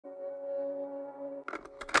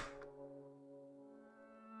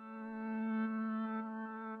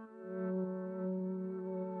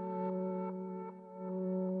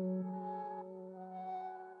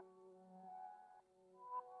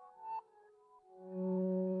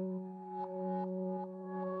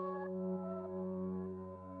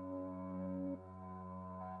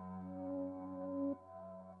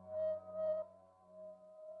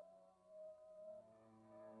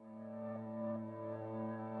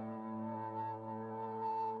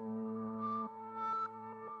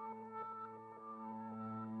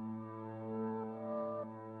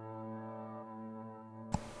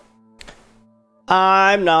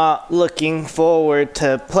I'm not looking forward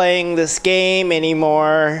to playing this game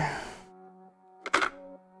anymore.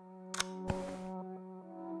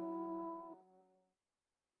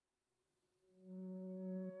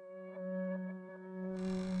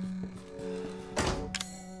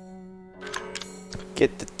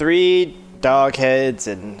 Get the 3 dog heads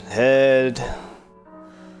and head.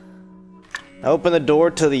 Open the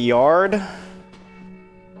door to the yard.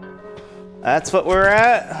 That's what we're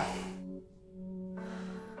at.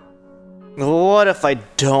 What if I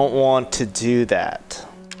don't want to do that?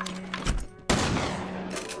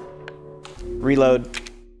 Reload.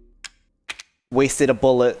 Wasted a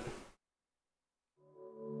bullet.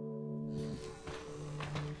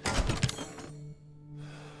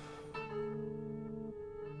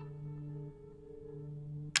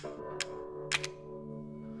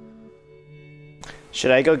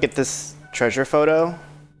 Should I go get this treasure photo?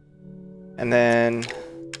 And then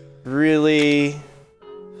really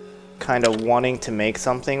kind of wanting to make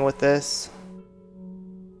something with this.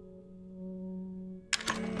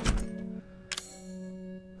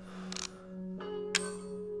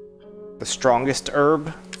 The strongest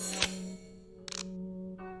herb.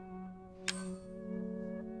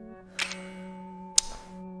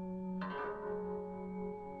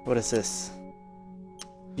 What is this?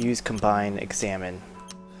 Use, combine, examine,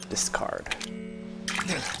 discard.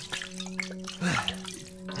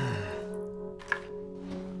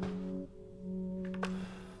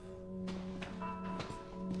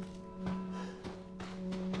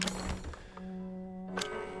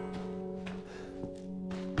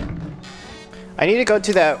 I need to go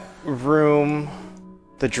to that room,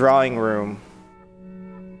 the drawing room,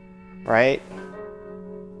 right?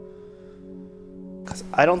 Because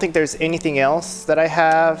I don't think there's anything else that I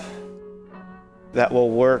have that will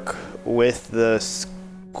work with the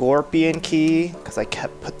scorpion key, because I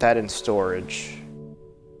put that in storage.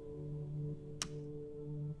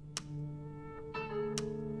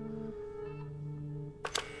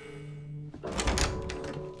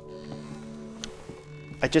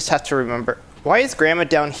 I just have to remember. Why is Grandma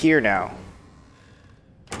down here now?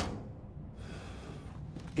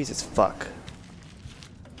 Jesus fuck.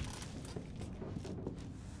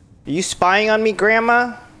 Are you spying on me,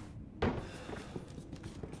 Grandma?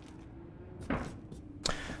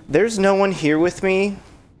 There's no one here with me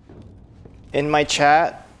in my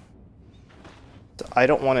chat. So I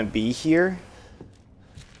don't want to be here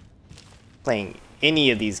playing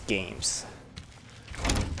any of these games.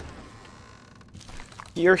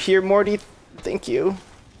 You're here, Morty. Thank you.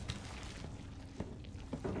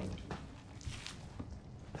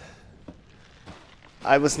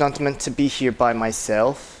 I was not meant to be here by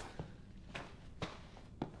myself.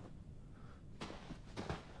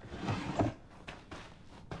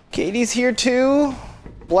 Katie's here too.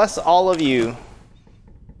 Bless all of you.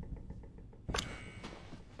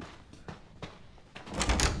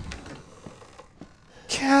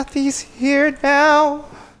 Kathy's here now.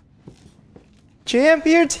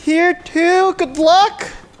 Champion's here too. Good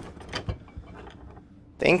luck.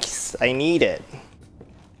 Thanks. I need it.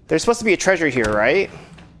 There's supposed to be a treasure here, right?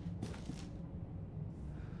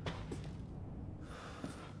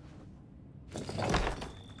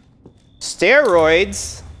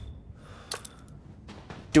 Steroids?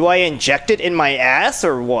 Do I inject it in my ass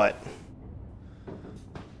or what?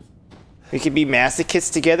 We could be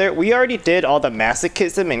masochists together. We already did all the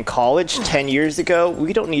masochism in college 10 years ago.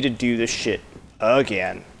 We don't need to do this shit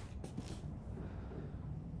again.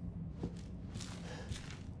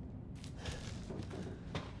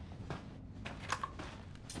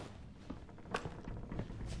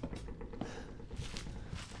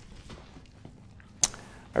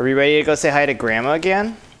 Are we ready to go say hi to Grandma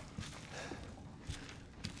again?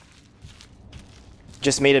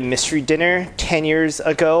 Just made a mystery dinner 10 years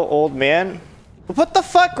ago, old man. What the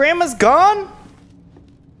fuck? Grandma's gone?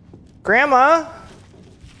 Grandma?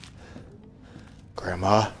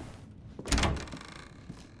 Grandma?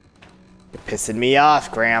 You're pissing me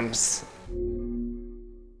off, Grams.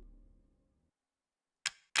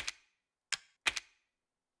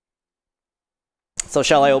 So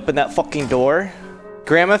shall I open that fucking door?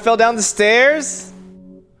 Grandma fell down the stairs?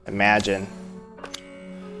 Imagine.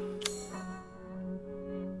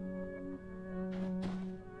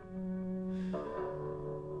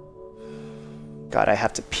 God, I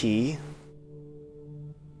have to pee.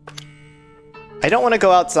 I don't want to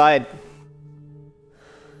go outside.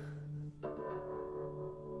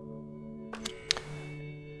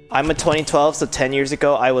 I'm a 2012, so 10 years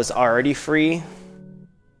ago I was already free.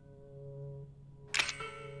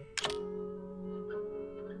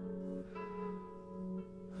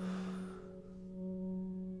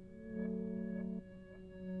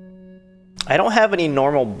 I don't have any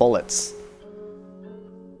normal bullets.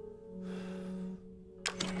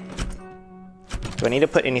 Do I need to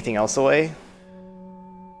put anything else away?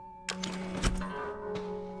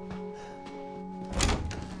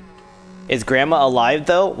 Is Grandma alive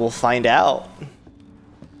though? We'll find out.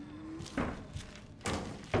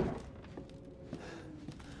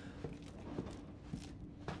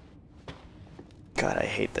 God, I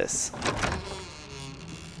hate this.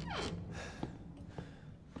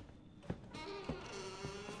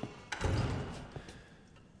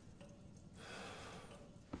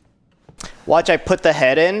 Watch, I put the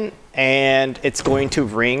head in, and it's going to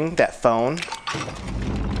ring that phone.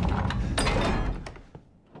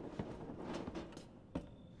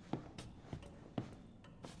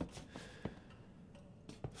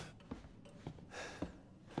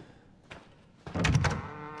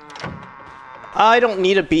 I don't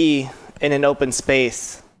need to be in an open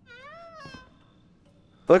space.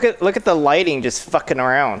 Look at the lighting just fucking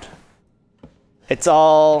around. It's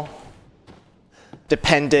all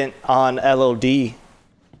dependent on LOD.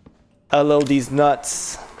 LOD's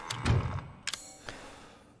nuts.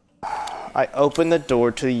 I open the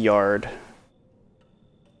door to the yard.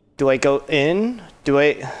 Do I go in? Do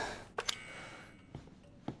I...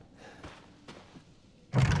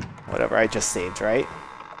 Whatever, I just saved, right?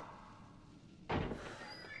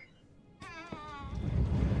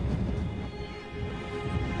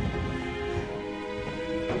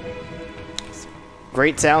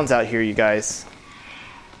 Great sounds out here, you guys.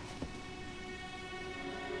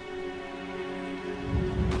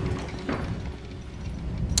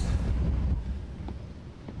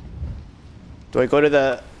 Do I go to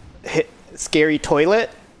the scary toilet?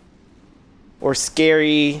 Or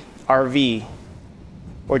scary RV?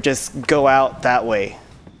 Or just go out that way?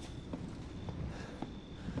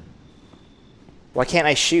 Why can't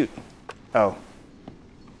I shoot? Oh.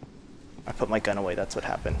 I put my gun away, that's what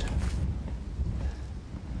happened.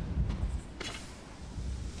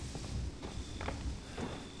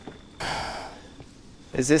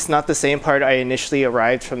 Is this not the same part I initially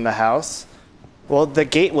arrived from the house? Well, the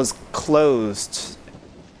gate was closed,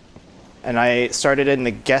 and I started in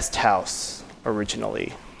the guest house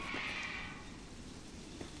originally.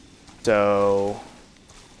 So...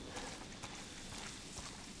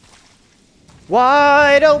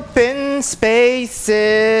 Wide open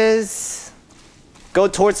spaces! Go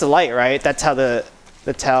towards the light, right? That's how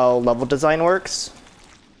that's how level design works.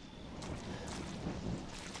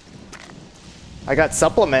 I got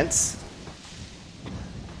supplements.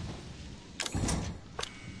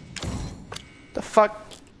 The fuck?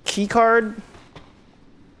 Key card?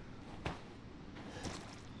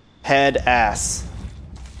 Head ass.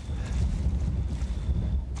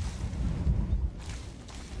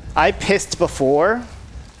 I pissed before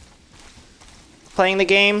playing the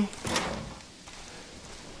game.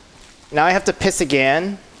 Now I have to piss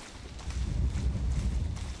again.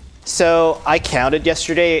 So I counted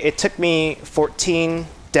yesterday. It took me 14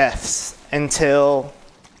 deaths until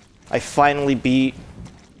I finally beat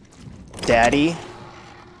Daddy.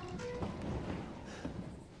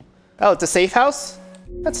 Oh, it's a safe house?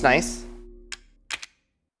 That's nice.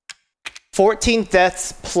 14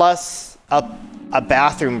 deaths plus a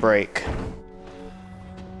bathroom break.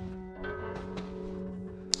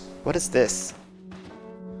 What is this?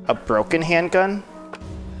 A broken handgun?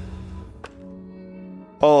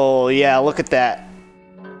 Oh yeah, look at that.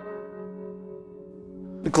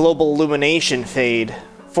 The global illumination fade.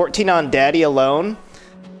 14 on Daddy alone.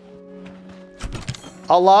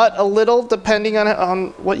 A lot, a little, depending on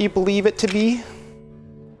what you believe it to be.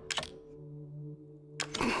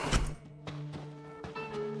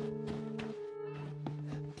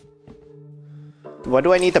 What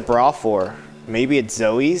do I need the bra for? Maybe it's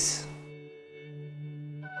Zoe's?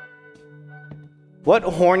 What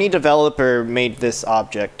horny developer made this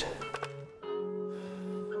object?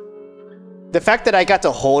 The fact that I got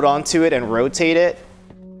to hold onto it and rotate it.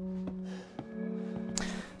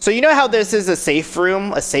 So you know how this is a safe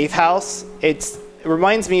room, a safe house? It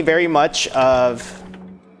reminds me very much of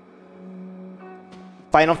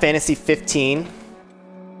Final Fantasy 15.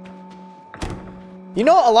 You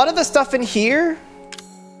know, a lot of the stuff in here,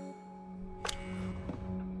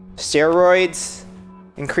 steroids,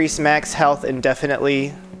 increase max health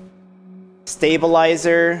indefinitely,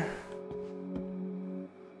 stabilizer.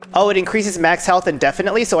 Oh, it increases max health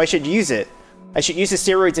indefinitely, so I should use it. I should use the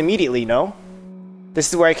steroids immediately, no? This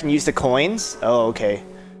is where I can use the coins? Oh, okay.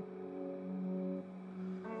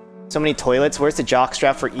 So many toilets. Where's the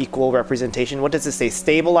jockstrap for equal representation? What does this say?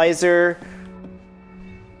 Stabilizer.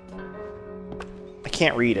 I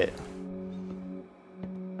can't read it.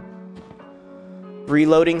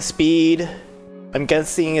 Reloading speed, I'm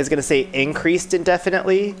guessing is gonna say increased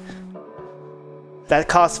indefinitely. That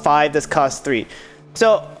costs 5, this costs 3.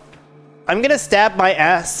 So I'm gonna stab my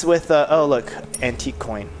ass with a, oh look, antique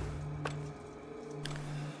coin.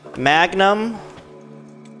 Magnum,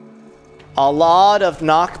 a lot of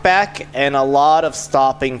knockback, and a lot of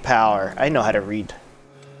stopping power. I know how to read.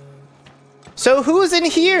 So who's in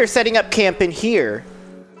here setting up camp in here?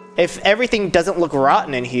 If everything doesn't look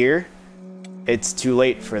rotten in here, it's too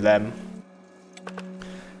late for them.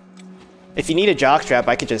 If you need a jockstrap,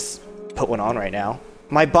 I could just put one on right now.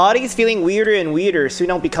 My body's feeling weirder and weirder,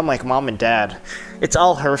 soon I'll become like mom and dad. It's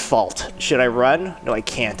all her fault. Should I run? No, I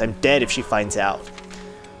can't. I'm dead if she finds out.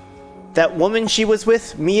 That woman she was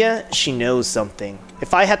with, Mia, she knows something.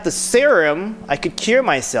 If I had the serum, I could cure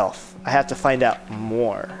myself. I have to find out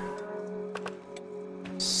more.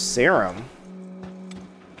 Serum?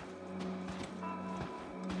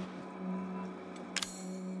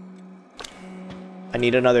 I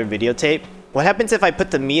need another videotape. What happens if I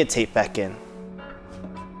put the Mia tape back in?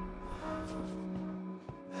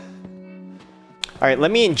 Alright, let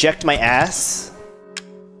me inject my ass.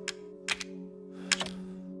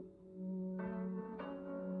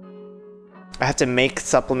 I have to make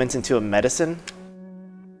supplements into a medicine.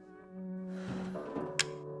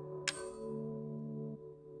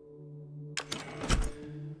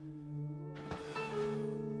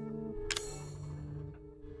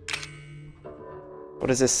 What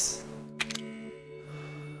is this?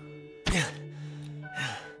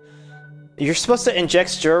 You're supposed to inject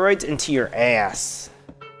steroids into your ass.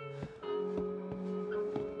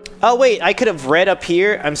 Oh wait, I could have read up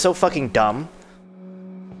here. I'm so fucking dumb.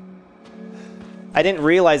 I didn't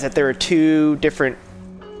realize that there were 2 different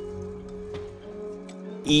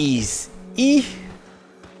E's. E.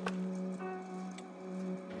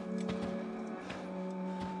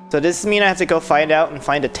 So does this mean I have to go find out and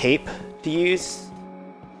find a tape to use?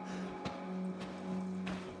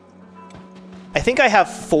 I think I have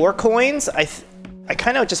 4 coins. I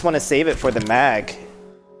kind of just want to save it for the mag.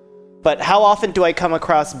 But how often do I come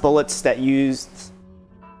across bullets that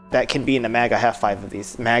can be in the mag? I have 5 of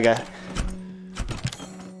these. Maga.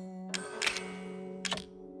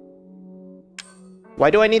 Why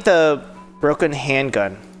do I need the broken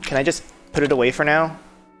handgun? Can I just put it away for now?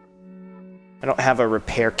 I don't have a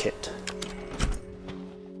repair kit.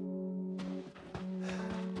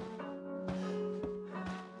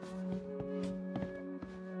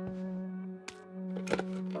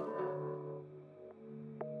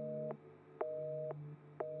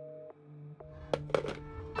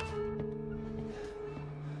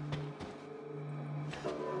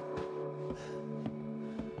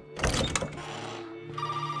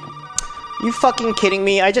 You fucking kidding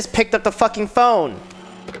me? I just picked up the fucking phone.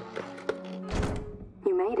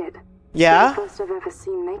 You made it. Yeah? You're the first I've ever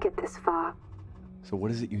seen make it this far. So what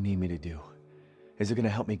is it you need me to do? Is it gonna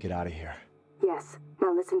help me get out of here? Yes.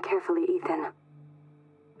 Now listen carefully, Ethan.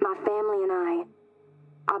 My family and I,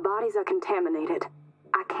 our bodies are contaminated.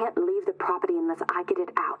 I can't leave the property unless I get it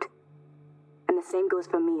out. And the same goes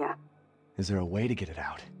for Mia. Is there a way to get it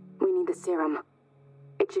out? We need the serum.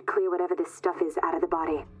 It should clear whatever this stuff is out of the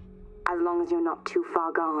body. As long as you're not too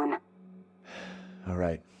far gone.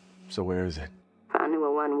 Alright, so where is it? If I knew where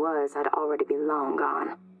one was, I'd already be long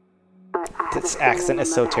gone. But I have This a feeling accent is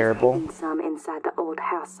my so mother has terrible. hidden some inside the old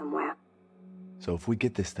house somewhere. So if we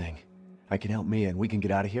get this thing, I can help Mia and we can get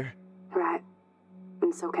out of here? Right.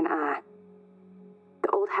 And so can I. The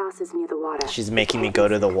old house is near the water. She's making me go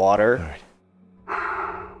to the water. Alright.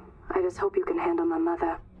 I just hope you can handle my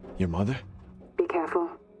mother. Your mother? Be careful.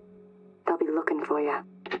 They'll be looking for you.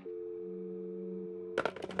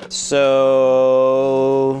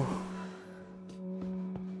 So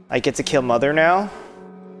I get to kill Mother now?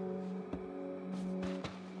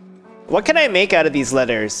 What can I make out of these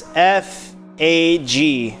letters? F, A,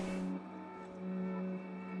 G.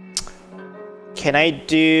 Can I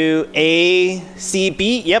do A, C,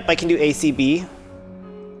 B? Yep, I can do A, C, B.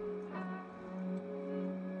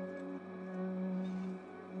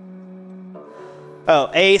 Oh,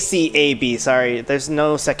 A, C, A, B. Sorry, there's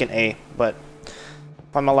no second A, but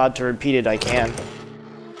if I'm allowed to repeat it, I can.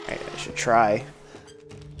 I should try.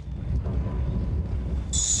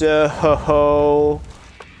 So...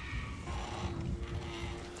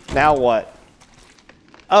 now what?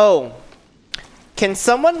 Oh. Can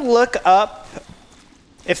someone look up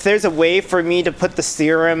if there's a way for me to put the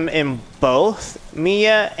serum in both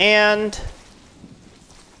Mia and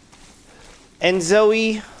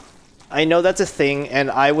Zoe? I know that's a thing,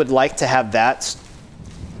 and I would like to have that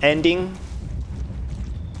ending.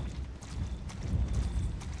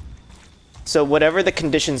 So whatever the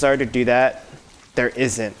conditions are to do that, There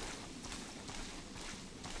isn't.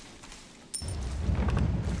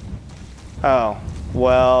 Oh,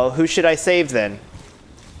 well, who should I save then?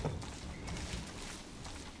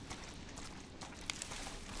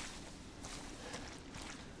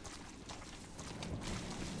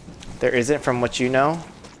 There isn't from what you know?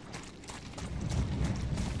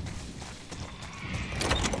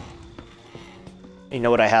 You know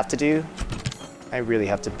what I have to do? I really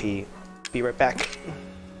have to pee. Be right back.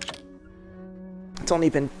 It's only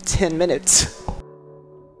been 10 minutes.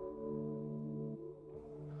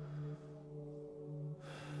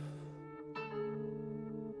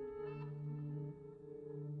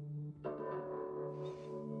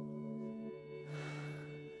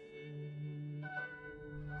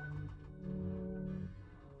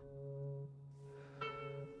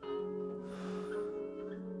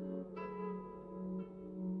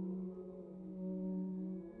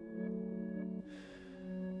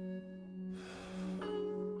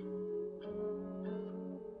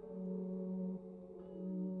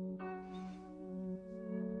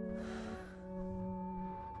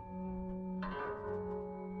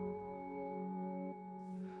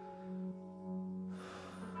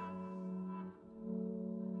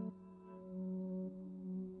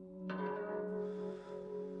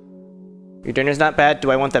 Your dinner's not bad. Do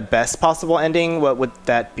I want the best possible ending? What would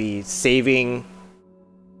that be? Saving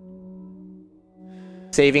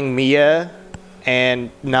Mia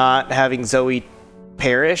and not having Zoe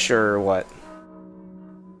perish, or what?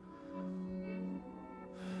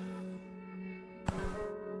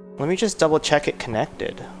 Let me just double check it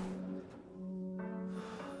connected.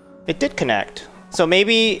 It did connect. So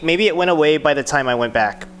maybe it went away by the time I went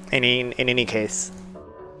back. In any case,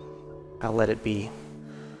 I'll let it be.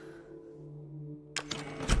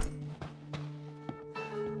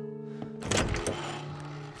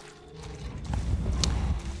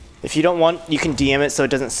 If you don't want, you can DM it so it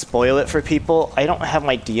doesn't spoil it for people. I don't have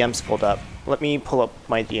my DMs pulled up. Let me pull up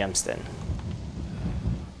my DMs then.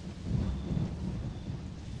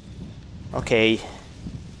 Okay.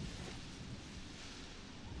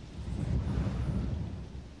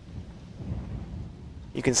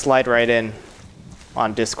 You can slide right in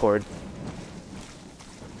on Discord.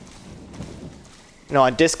 No,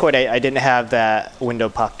 on Discord I didn't have that window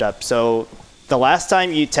popped up. So the last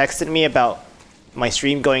time you texted me about my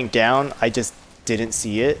stream going down, I just didn't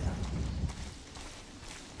see it.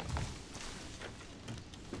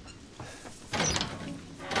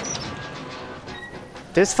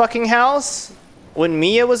 This fucking house? When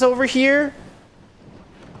Mia was over here?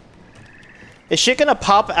 Is shit gonna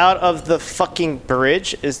pop out of the fucking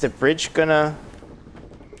bridge? Is the bridge gonna...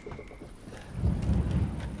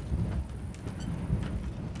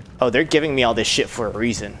 Oh, they're giving me all this shit for a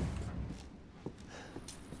reason.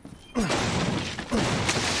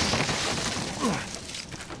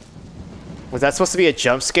 Was that supposed to be a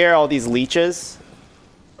jump scare, all these leeches?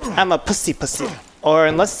 I'm a pussy. Or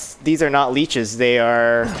unless these are not leeches, they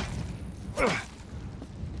are...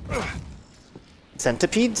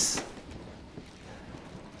 centipedes?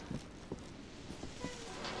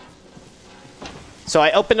 So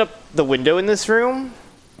I opened up the window in this room,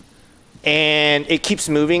 and it keeps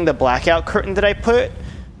moving the blackout curtain that I put,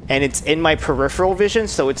 and it's in my peripheral vision,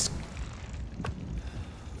 so it's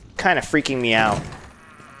kind of freaking me out.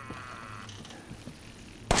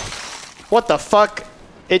 What the fuck?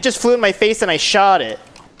 It just flew in my face and I shot it.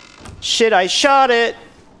 Shit, I shot it!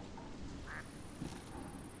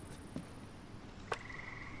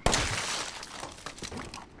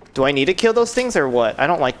 Do I need to kill those things or what? I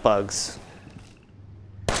don't like bugs.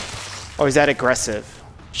 Or is that aggressive?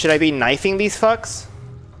 Should I be knifing these fucks?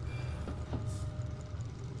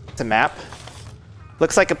 It's a map.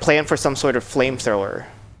 Looks like a plan for some sort of flamethrower.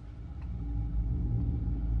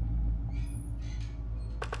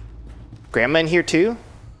 Grandma in here too?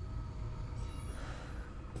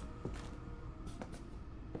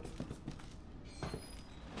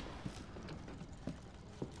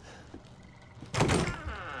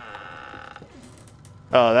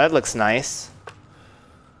 Oh, that looks nice.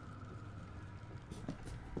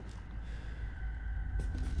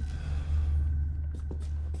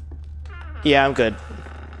 Yeah, I'm good.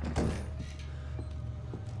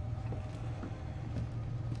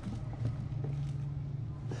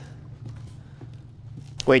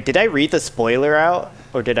 Wait, did I read the spoiler out?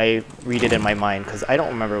 Or did I read it in my mind? Because I don't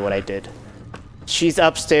remember what I did. She's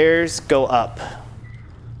upstairs, go up.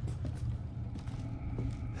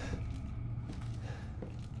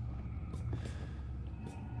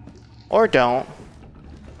 Or don't.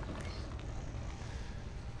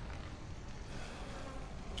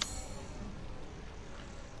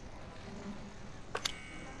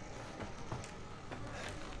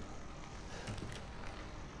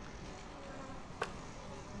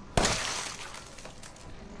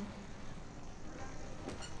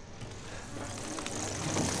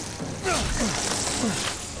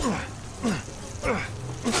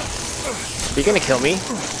 you gonna kill me?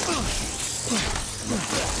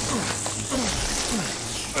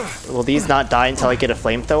 Will these not die until I get a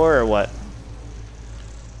flamethrower or what?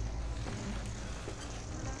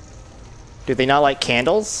 Do they not like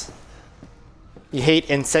candles? You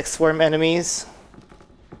hate insect swarm enemies?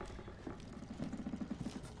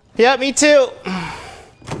 Yeah, me too!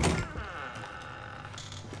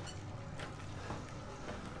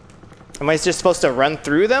 Am I just supposed to run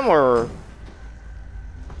through them, or...?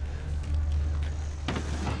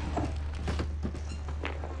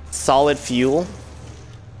 Solid fuel?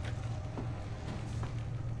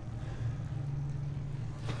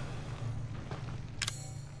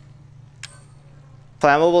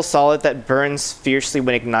 Flammable solid that burns fiercely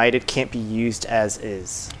when ignited can't be used as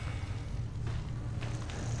is.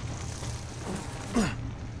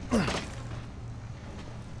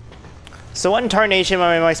 So what in tarnation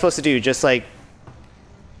am I supposed to do? Just like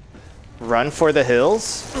run for the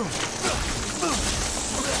hills?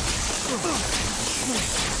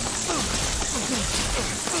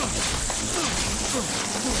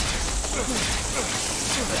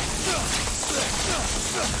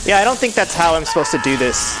 Yeah, I don't think that's how I'm supposed to do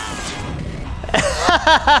this.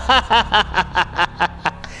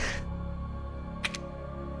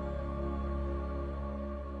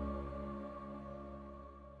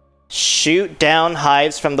 Shoot down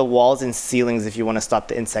hives from the walls and ceilings if you want to stop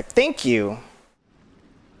the insect. Thank you.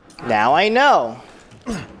 Now I know.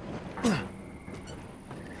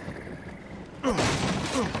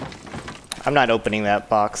 I'm not opening that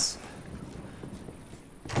box.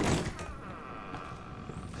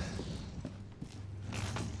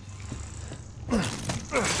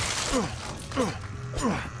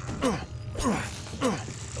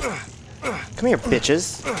 Come here,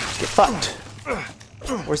 bitches. Get fucked.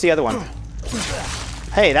 Where's the other one?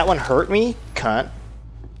 Hey, that one hurt me? Cunt.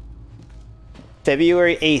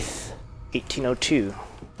 February 8th, 1802.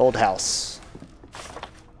 Old house.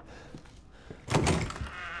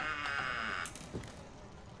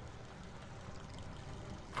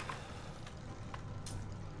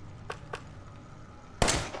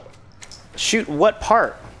 Shoot what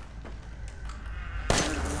part?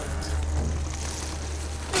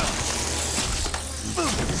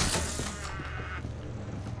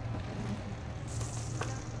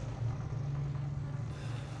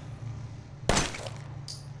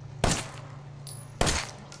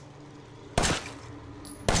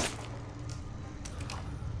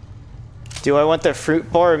 Do I want the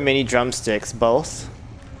fruit bar or mini drumsticks? Both?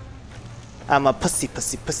 I'm a pussy,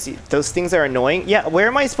 pussy, pussy. Those things are annoying. Yeah, where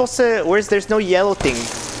am I supposed to... There's no yellow thing.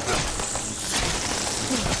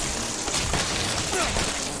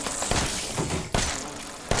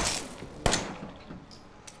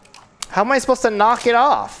 How am I supposed to knock it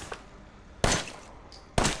off?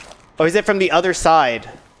 Oh, is it from the other side?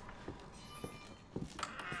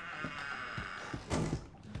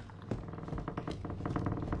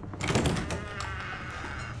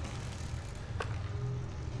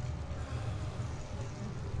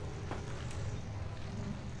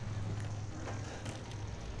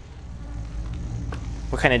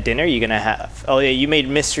 What kind of dinner are you gonna have? Oh yeah, you made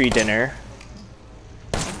mystery dinner.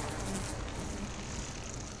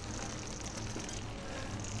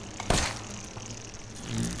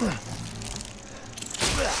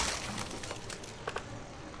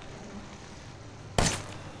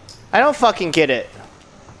 I don't fucking get it.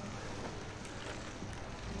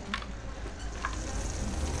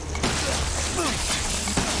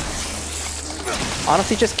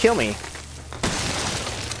 Honestly, just kill me.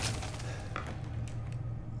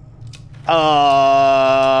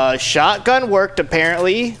 Shotgun worked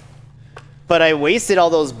apparently, but I wasted all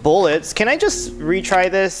those bullets. Can I just retry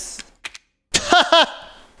this?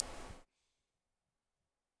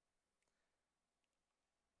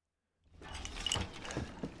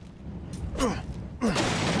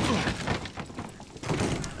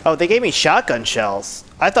 Oh, they gave me shotgun shells.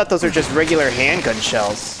 I thought those were just regular handgun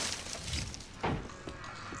shells.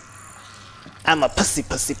 I'm a pussy,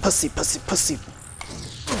 pussy, pussy, pussy, pussy.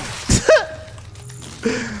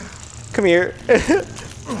 Come here.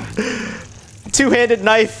 Two-handed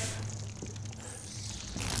knife.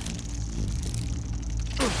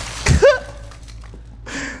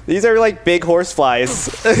 These are like big horseflies.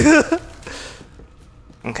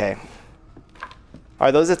 Okay.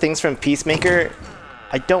 Are those the things from Peacemaker?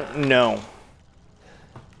 I don't know.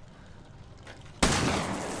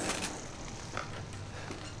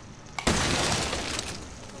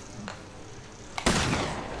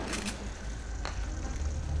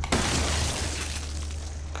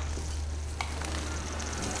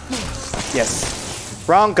 Yes.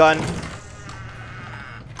 Wrong gun.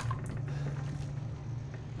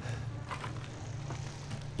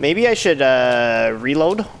 Maybe I should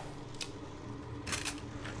reload.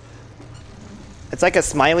 It's like a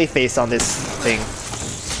smiley face on this thing.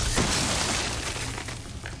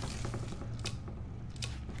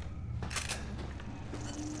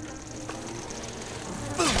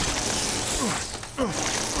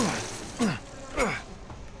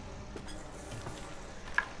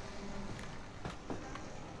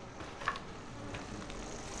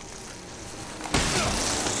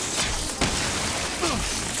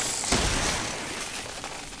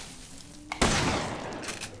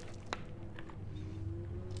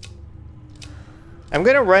 I'm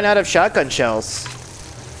gonna run out of shotgun shells.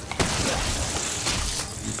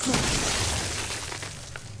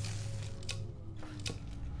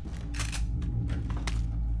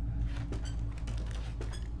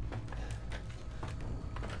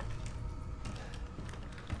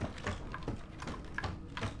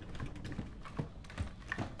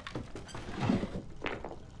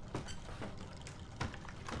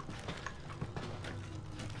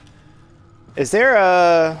 Is there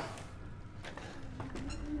a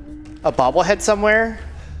bobblehead somewhere?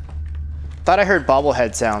 Thought I heard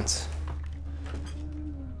bobblehead sounds.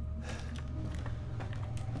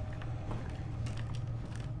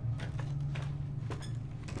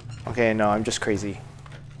 Okay, no, I'm just crazy.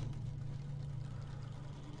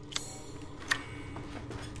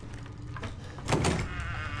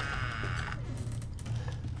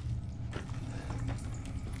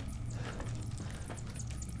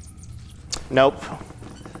 Nope.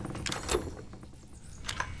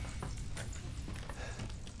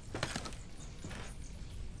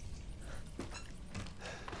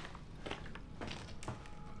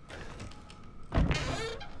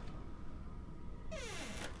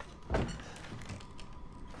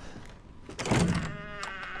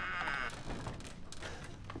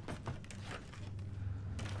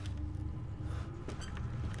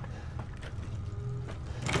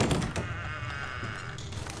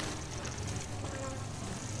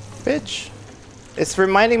 Bitch. It's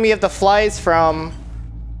reminding me of the flies from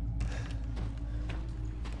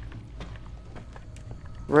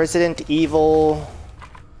Resident Evil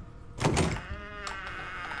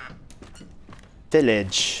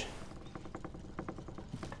Village.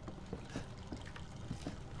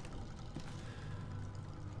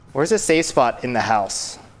 Where's the safe spot in the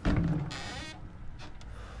house?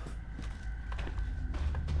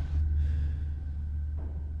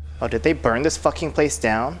 Oh, did they burn this fucking place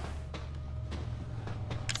down?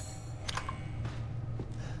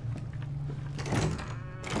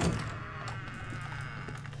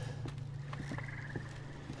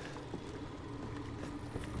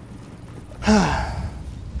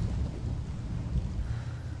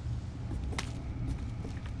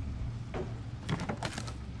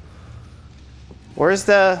 Where's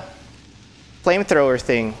the flamethrower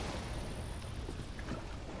thing?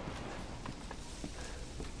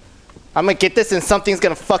 I'm gonna get this and something's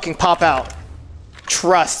gonna fucking pop out.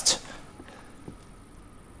 Trust.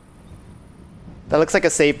 That looks like a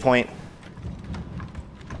save point.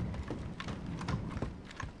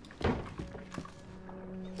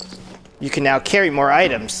 You can now carry more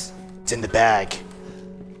items. It's in the bag.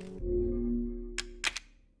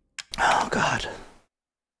 Oh God.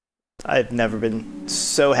 I've never been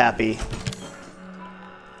so happy.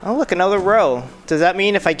 Oh look, another row. Does that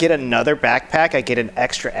mean if I get another backpack, I get an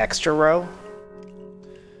extra row?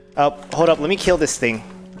 Oh, hold up, let me kill this thing.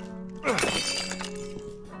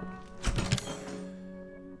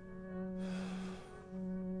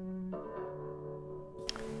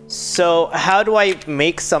 So, how do I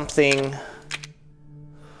make something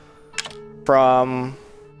from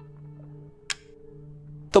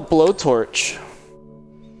the blowtorch?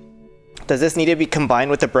 Does this need to be combined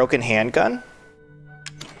with a broken handgun?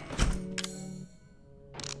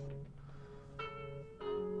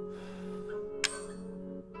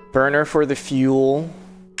 Burner for the fuel.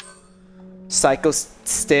 Psycho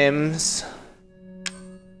stems.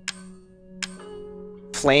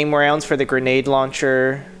 Flame rounds for the grenade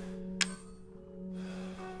launcher.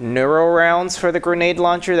 Neuro rounds for the grenade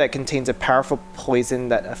launcher that contains a powerful poison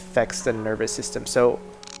that affects the nervous system. So,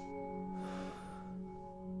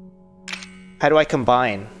 how do I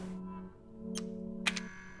combine?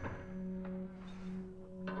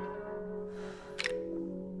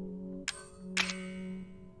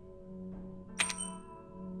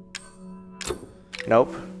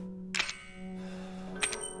 Nope.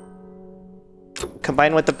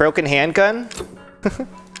 Combine with the broken handgun?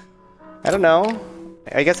 I don't know.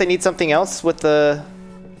 I guess I need something else with the...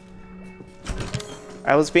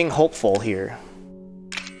 I was being hopeful here.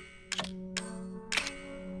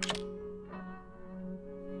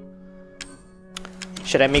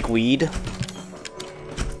 Should I make weed?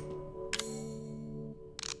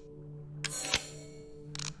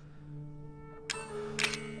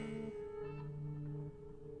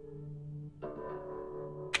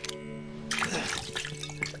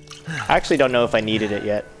 I actually don't know if I needed it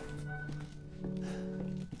yet.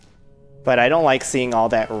 But I don't like seeing all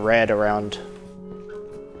that red around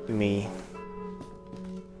me.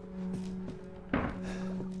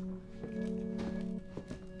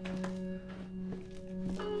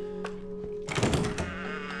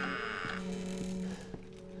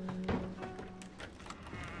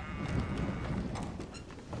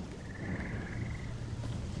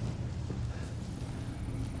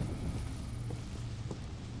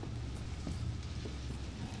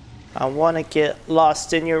 I wanna get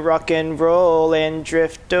lost in your rock and roll and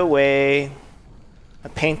drift away. A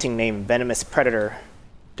painting named Venomous Predator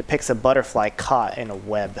depicts a butterfly caught in a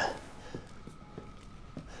web.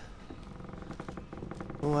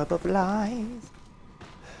 Web of lies.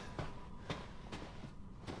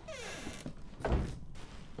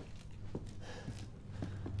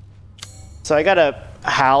 So I got a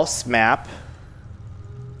house map.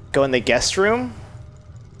 Go in the guest room.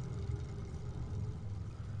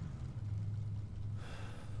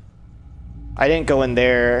 I didn't go in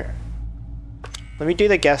there. Let me do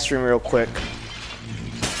the guest room real quick.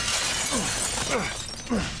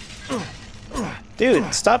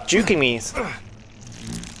 Dude, stop juking me.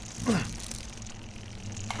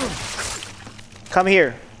 Come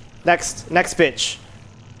here. Next bitch.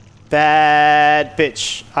 Bad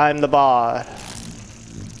bitch. I'm the bot.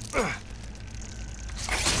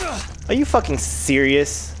 Are you fucking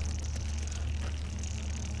serious?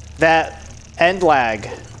 That end lag.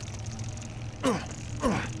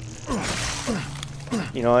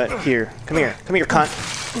 You know what? Here. Come here. Come here, cunt.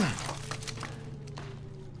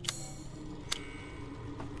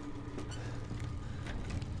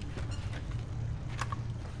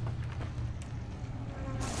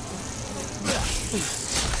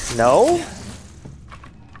 No?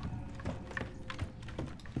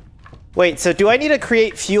 Wait, so do I need to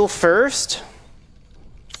create fuel first?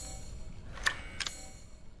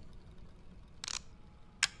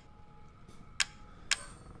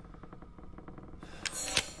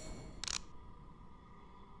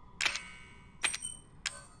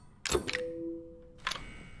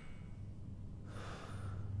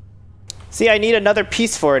 See, I need another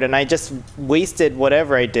piece for it, and I just wasted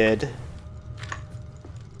whatever I did.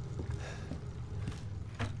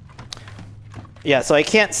 Yeah, so I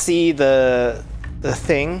can't see the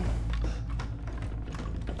thing.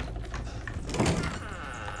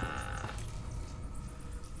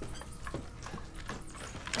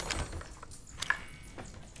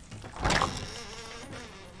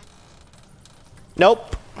 Nope.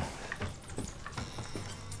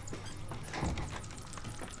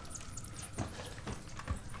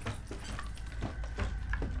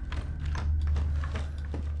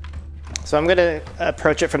 So I'm gonna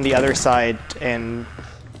approach it from the other side and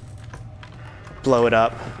blow it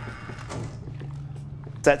up.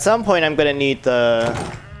 So at some point I'm gonna need the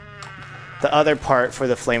other part for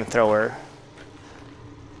the flamethrower.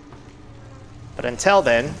 But until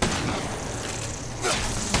then,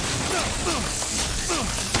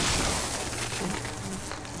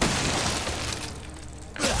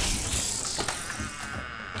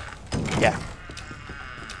 yeah.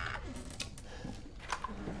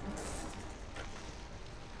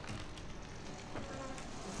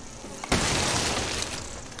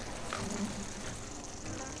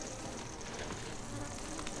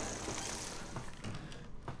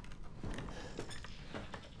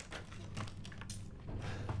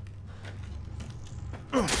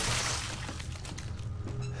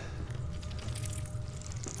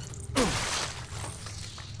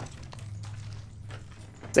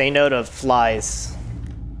 Say no to flies.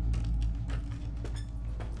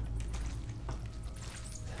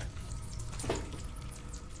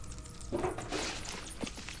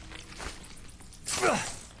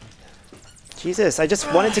 Jesus, I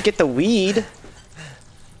just wanted to get the weed.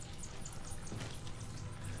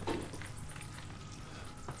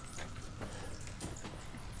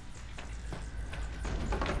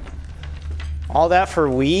 All that for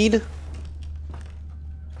weed?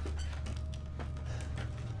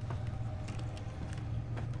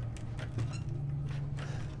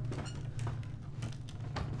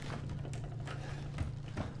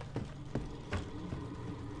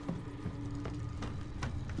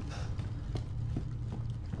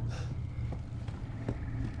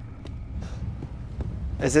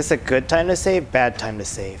 Is this a good time to save? Bad time to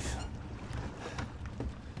save?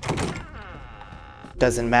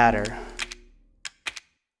 Doesn't matter.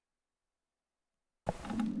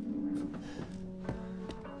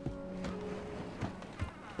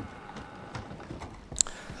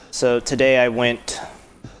 So today I went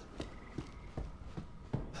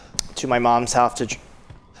to my mom's house to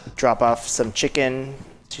drop off some chicken.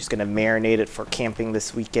 She's gonna marinate it for camping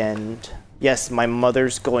this weekend. Yes, my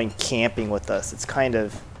mother's going camping with us. It's kind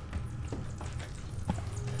of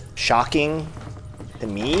shocking to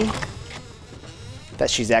me that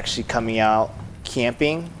she's actually coming out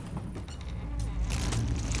camping.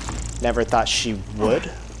 Never thought she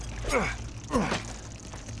would.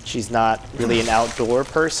 She's not really an outdoor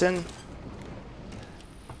person.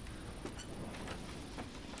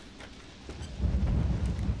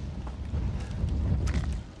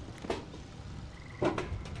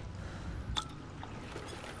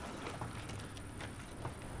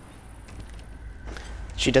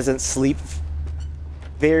 She doesn't sleep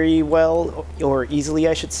very well, or easily,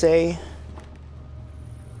 I should say.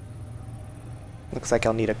 Looks like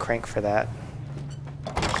I'll need a crank for that.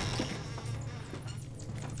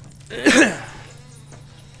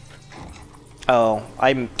 Oh,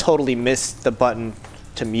 I totally missed the button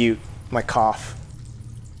to mute my cough.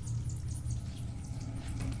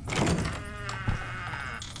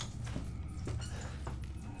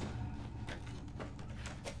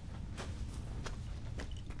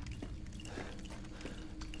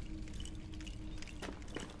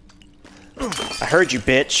 I heard you,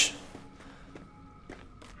 bitch.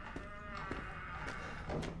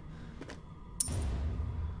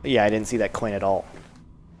 Yeah, I didn't see that coin at all.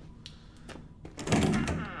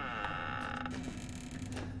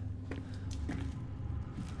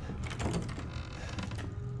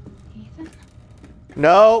 Ethan?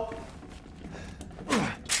 Nope.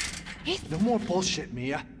 No more bullshit,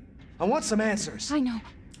 Mia. I want some answers. I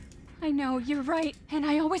know, you're right, and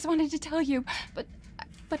I always wanted to tell you, but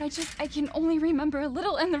I can only remember a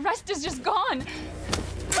little, and the rest is just gone.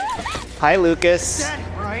 Hi, Lucas. Daddy,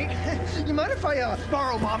 right? You mind if I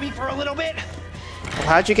borrow mommy for a little bit?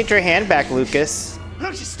 How'd you get your hand back, Lucas?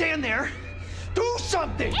 Don't you stand there. Do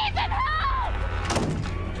something! Ethan, help!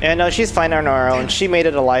 Yeah, no, she's fine on her own. She made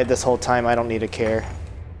it alive this whole time. I don't need to care.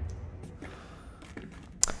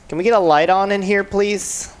 Can we get a light on in here,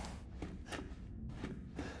 please?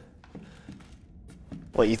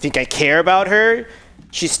 What, you think I care about her?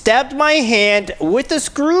 She stabbed my hand with a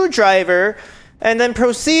screwdriver and then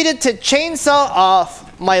proceeded to chainsaw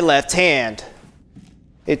off my left hand.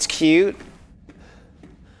 It's cute.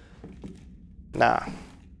 Nah.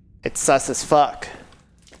 It's sus as fuck.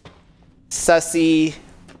 Sussy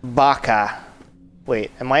baka.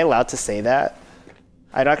 Wait, am I allowed to say that?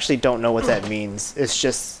 I actually don't know what that means. It's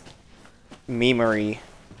just memery.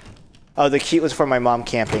 Oh, the cute was for my mom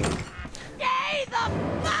camping. Stay the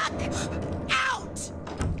fuck out!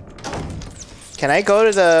 Can I go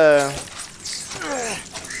to the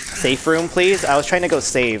safe room, please? I was trying to go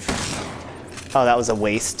save. Oh, that was a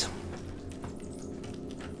waste.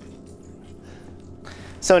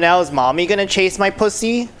 So now is mommy gonna chase my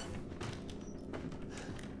pussy?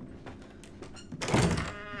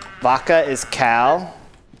 Vaca is cow.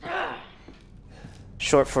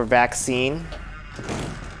 Short for vaccine.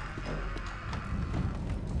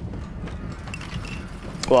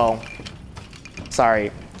 Well,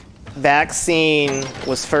 sorry. Vaccine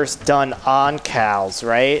was first done on cows,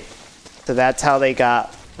 right? So that's how they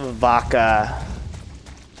got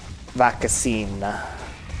vaccine.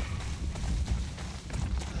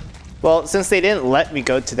 Well, since they didn't let me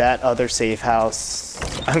go to that other safe house,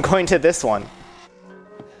 I'm going to this one.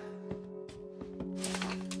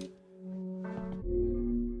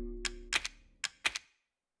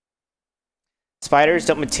 Spiders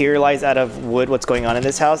don't materialize out of wood. What's going on in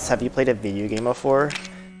this house? Have you played a video game before?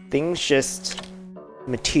 Things just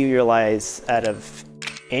materialize out of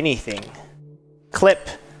anything. Clip.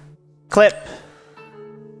 Clip.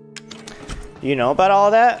 You know about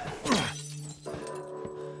all that?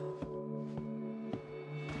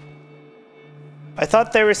 I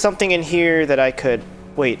thought there was something in here that I could...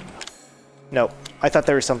 Wait. No. I thought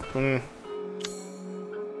there was something...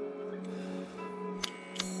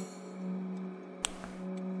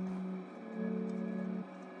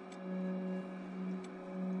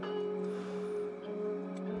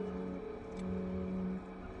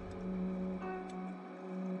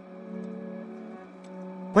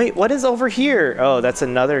 Wait, what is over here? Oh, that's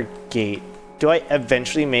another gate. Do I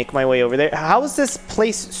eventually make my way over there? How is this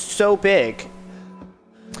place so big?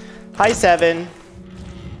 Hi, Seven.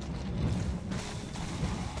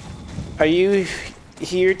 Are you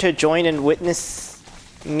here to join and witness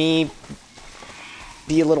me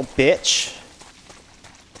be a little bitch?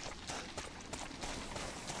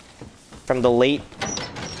 From the late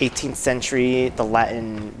 18th century, the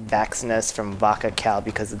Latin vaccinus from vaca cow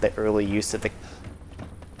because of the early use of the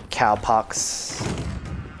cowpox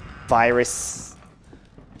virus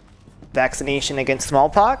vaccination against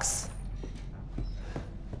smallpox?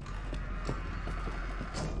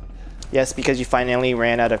 Yes, because you finally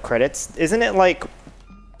ran out of credits. Isn't it like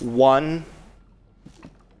 1?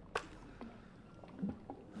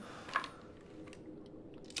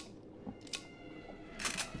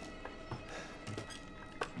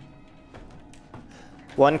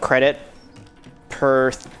 One credit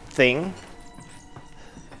per thing.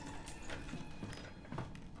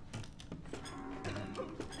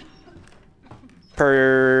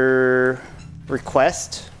 Per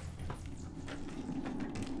request.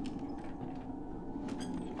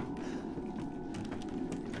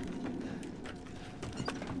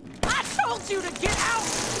 I told you to get out!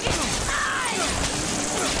 It's time!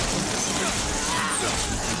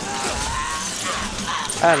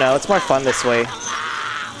 I don't know, it's more fun this way.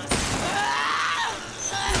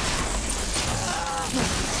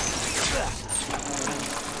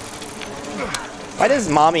 Why does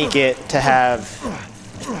mommy get to have...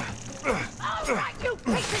 All right, you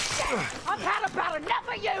piece of shit! I've had about enough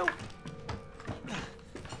of you!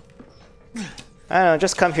 I don't know,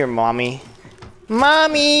 just come here, mommy.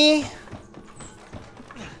 Mommy!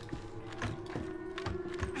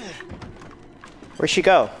 Where'd she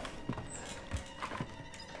go?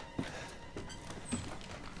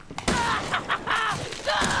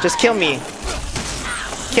 Just kill me.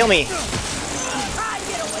 Kill me.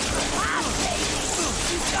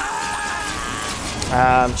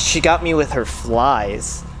 She got me with her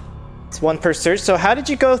flies. It's 1 per search. So how did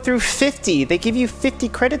you go through 50? They give you 50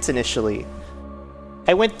 credits initially.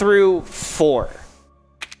 I went through 4.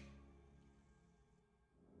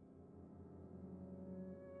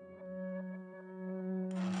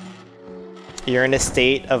 You're in a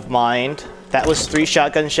state of mind. That was 3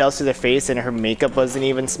 shotgun shells to the face and her makeup wasn't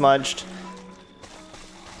even smudged.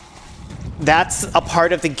 That's a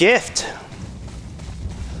part of the gift.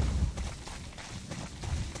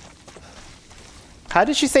 How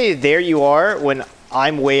did she say there you are when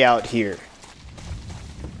I'm way out here?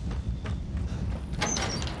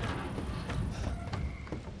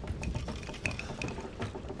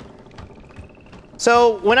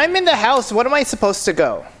 So when I'm in the house, what am I supposed to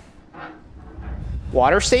go?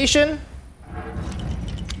 Water station?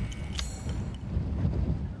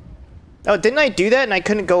 Oh, didn't I do that and I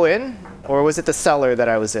couldn't go in? Or was it the cellar that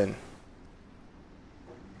I was in?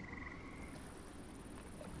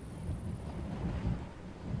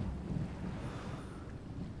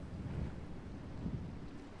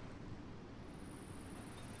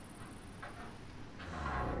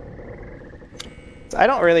 I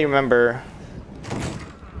don't really remember.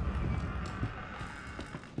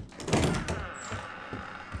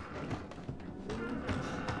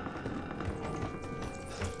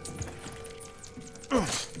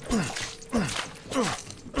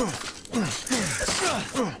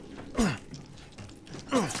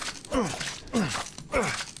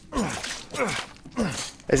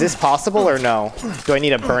 Is this possible or no? Do I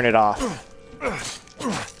need to burn it off?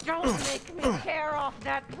 Don't make me tear off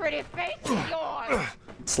that pretty face of yours!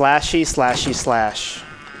 Slashy, slashy, slash.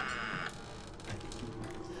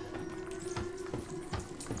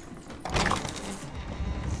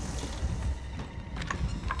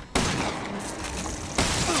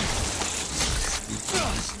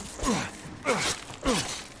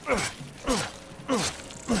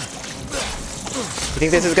 You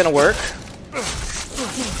think this is gonna work?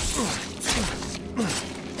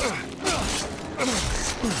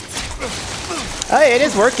 Oh, it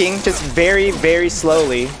is working, just very, very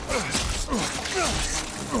slowly.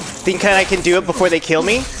 Think I can do it before they kill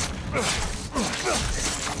me?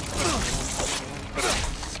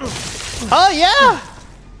 Oh, yeah!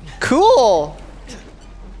 Cool!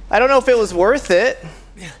 I don't know if it was worth it.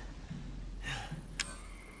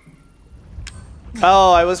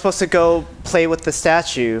 Oh, I was supposed to go play with the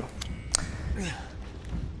statue.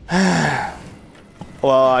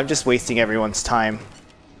 Well, I'm just wasting everyone's time.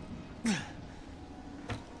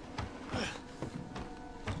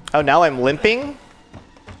 Oh, now I'm limping?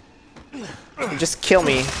 Just kill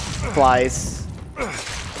me, flies.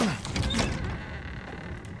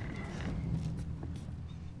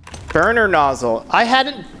 Burner nozzle. I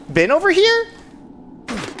hadn't been over here?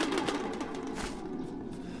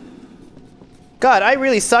 God, I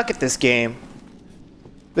really suck at this game.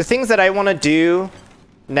 The things that I want to do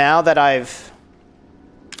now that I've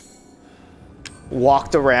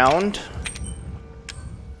walked around.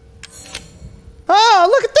 Oh,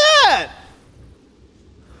 look at that!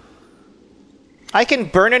 I can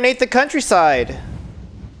burninate the countryside.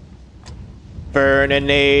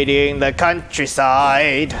 Burninating the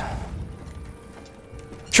countryside.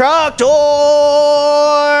 Trogdor!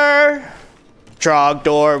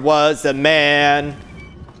 Trogdor was a man.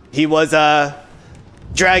 He was a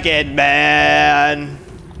dragon man.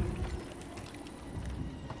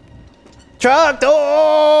 Trogdor!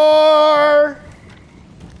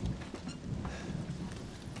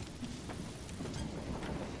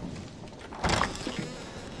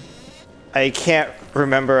 I can't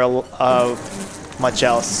remember much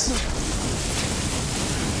else.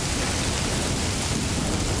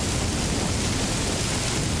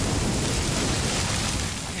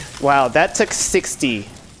 Wow, that took 60.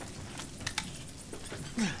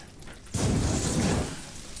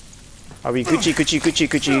 Are we Gucci, Gucci, Gucci,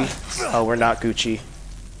 Gucci? Oh, we're not Gucci.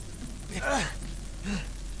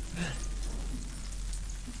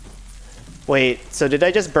 Wait, so did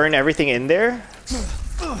I just burn everything in there?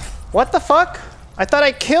 What the fuck? I thought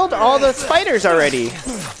I killed all the spiders already.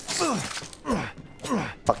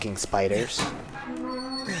 Fucking spiders.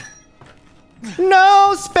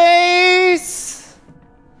 No space!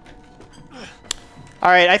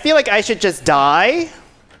 Alright, I feel like I should just die.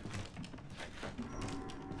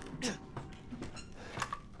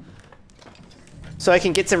 So I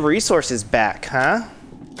can get some resources back, huh?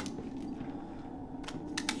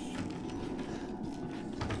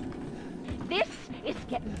 This is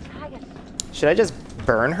getting tired. Should I just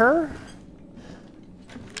burn her?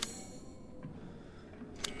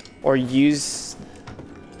 Or use...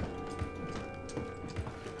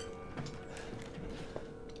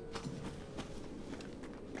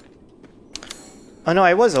 Oh no,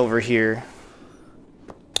 I was over here.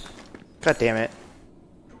 God damn it.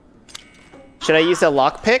 Should I use a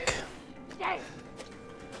lockpick?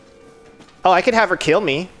 Oh, I could have her kill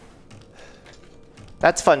me.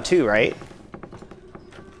 That's fun too, right?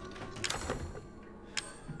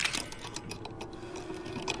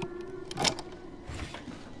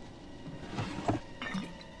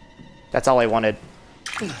 That's all I wanted.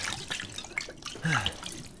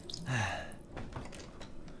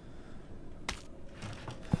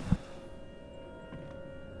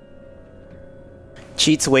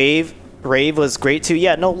 Cheats Rave was great too.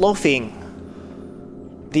 Yeah, no loafing.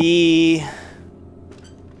 The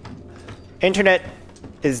internet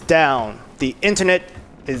is down. The internet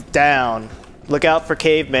is down. Look out for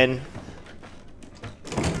cavemen.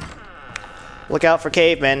 Look out for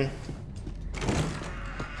cavemen.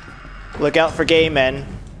 Look out for gay men.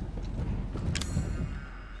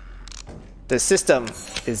 The system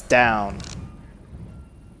is down.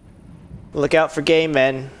 Look out for gay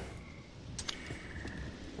men.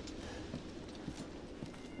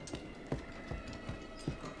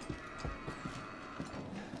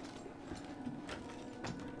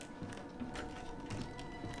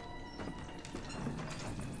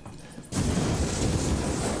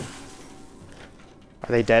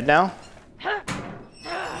 Are they dead now?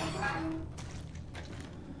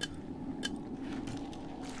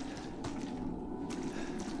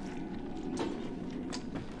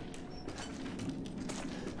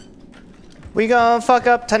 We gonna fuck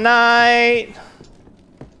up tonight.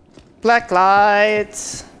 Black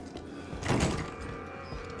lights.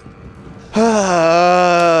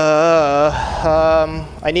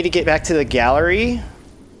 I need to get back to the gallery.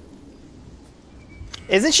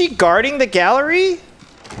 Isn't she guarding the gallery?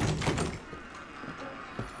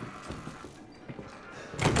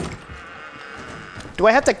 Do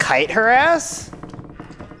I have to kite her ass?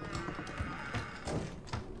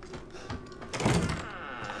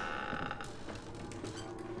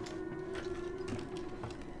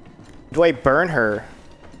 Do I burn her?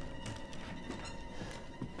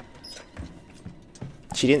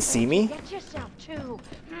 She didn't see me? Get yourself too.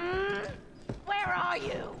 Where are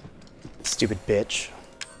you? Stupid bitch.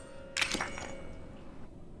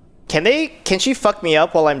 Can she fuck me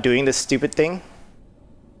up while I'm doing this stupid thing?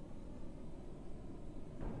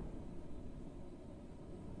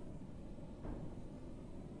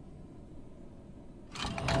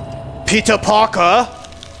 Peter Parker?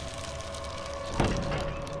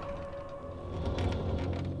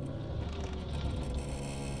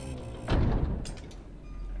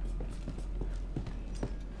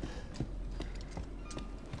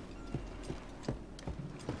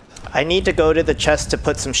 I need to go to the chest to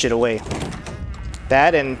put some shit away.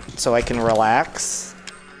 That, and so I can relax.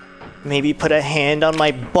 Maybe put a hand on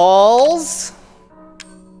my balls?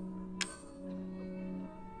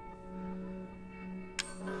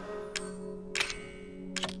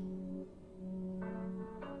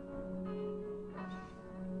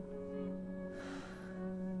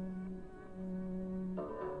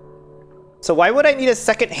 So why would I need a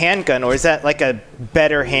second handgun, or is that like a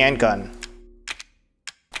better handgun?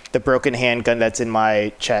 The broken handgun that's in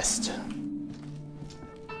my chest.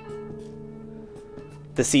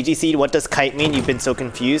 The CGC, what does kite mean? You've been so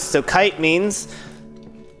confused. So kite means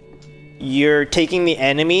you're taking the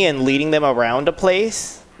enemy and leading them around a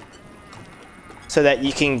place so that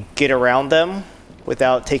you can get around them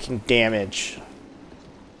without taking damage.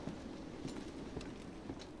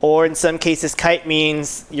 Or in some cases, kite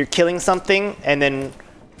means you're killing something and then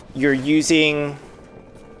you're using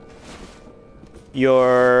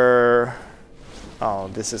your... Oh,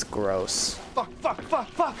 this is gross. Fuck, fuck, fuck,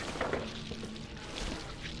 fuck!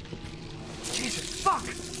 Jesus, fuck!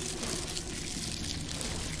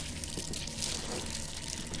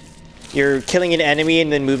 You're killing an enemy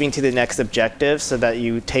and then moving to the next objective so that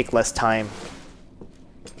you take less time.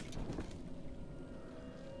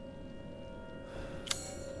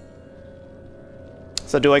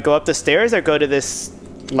 So do I go up the stairs or go to this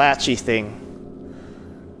latchy thing?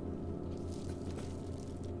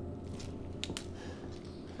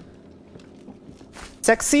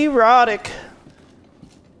 Sexy erotic.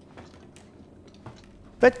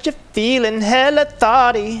 But you're feeling hella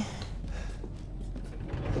thoughty.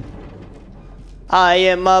 I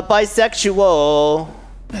am a bisexual.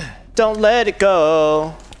 Don't let it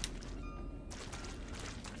go.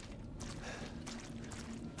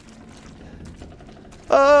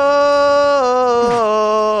 Oh.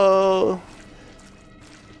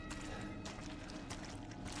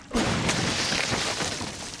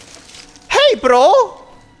 Hey, bro.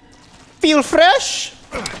 Feel fresh?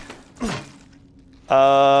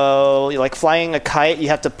 Like flying a kite, you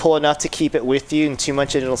have to pull enough to keep it with you, and too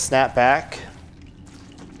much and it'll snap back.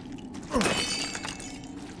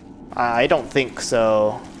 I don't think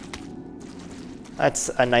so. That's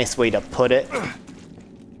a nice way to put it.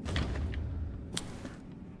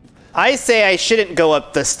 I say I shouldn't go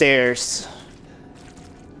up the stairs.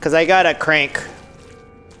 Cause I gotta crank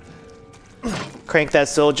that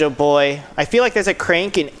soldier boy. I feel like there's a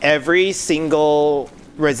crank in every single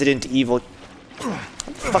Resident Evil. How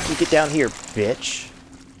the fuck you get down here, bitch?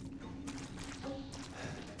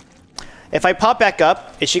 If I pop back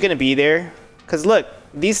up, is she gonna be there? Cause look,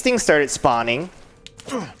 these things started spawning.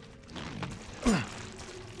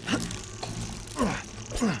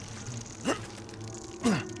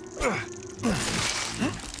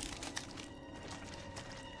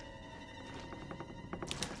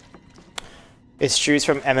 It's Shrews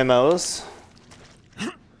from MMOs.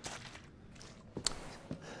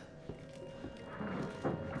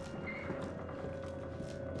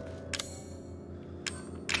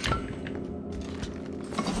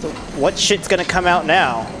 So what shit's gonna come out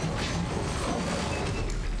now?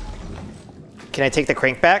 Can I take the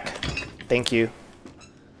crank back? Thank you.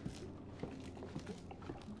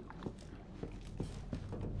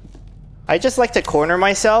 I just like to corner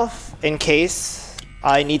myself in case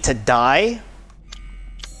I need to die.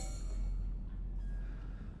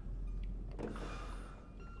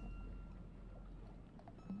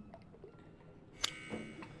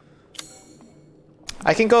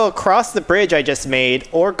 I can go across the bridge I just made,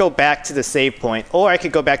 or go back to the save point, or I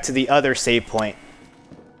could go back to the other save point.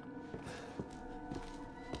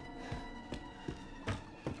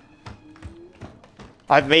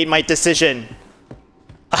 I've made my decision.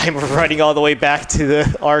 I'm running all the way back to the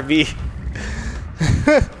RV.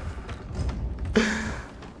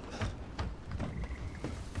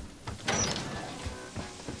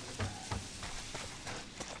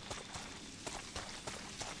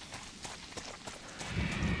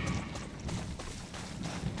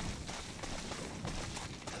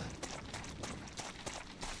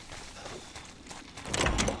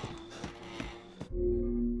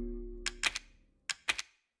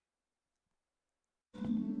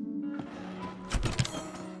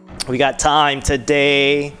 We got time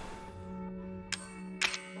today.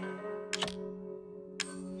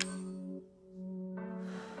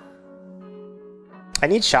 I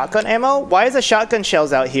need shotgun ammo? Why is the shotgun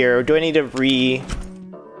shells out here? Or do I need to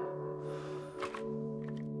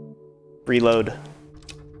reload?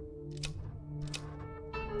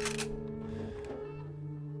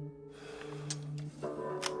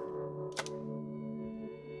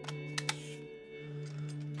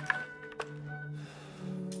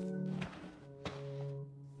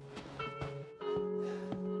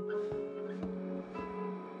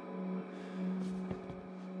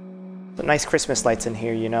 Nice Christmas lights in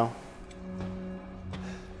here, you know.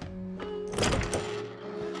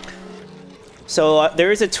 So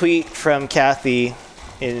there is a tweet from Kathy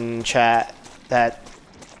in chat that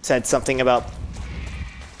said something about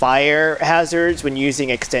fire hazards when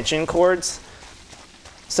using extension cords.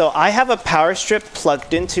 So I have a power strip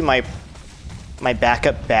plugged into my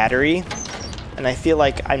backup battery, and I feel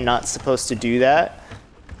like I'm not supposed to do that.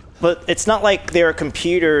 But it's not like there are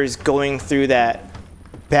computers going through that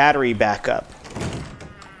battery backup.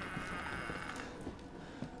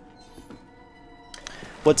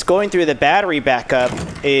 What's going through the battery backup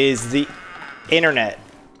is the internet.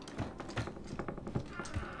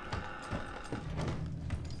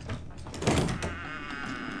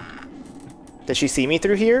 Does she see me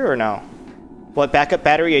through here or no? What, backup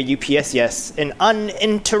battery or UPS? Yes. An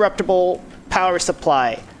uninterruptible power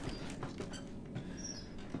supply.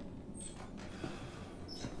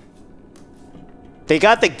 They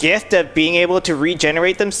got the gift of being able to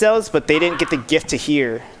regenerate themselves, but they didn't get the gift to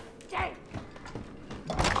hear.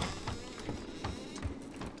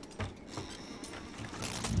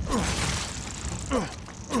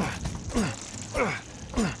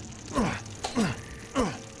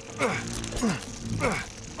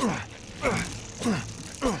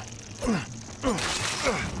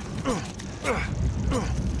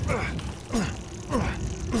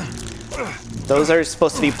 Those are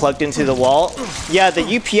supposed to be plugged into the wall. Yeah, the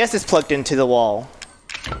UPS is plugged into the wall.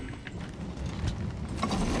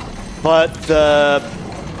 But the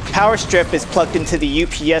power strip is plugged into the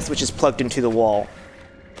UPS, which is plugged into the wall.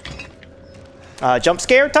 Jump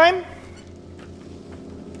scare time?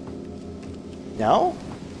 No?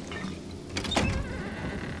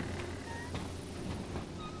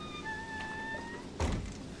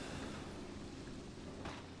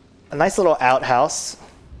 A nice little outhouse.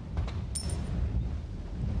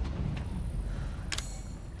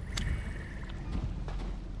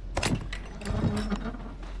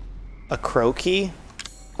 A croaky?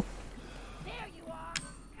 There you are.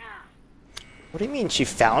 What do you mean, she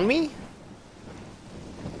found me?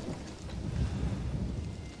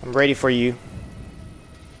 I'm ready for you.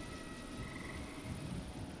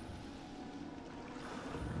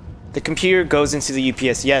 The computer goes into the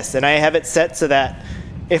UPS, yes, and I have it set so that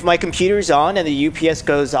if my computer's on and the UPS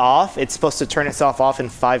goes off, it's supposed to turn itself off in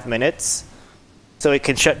 5 minutes, so it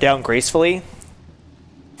can shut down gracefully.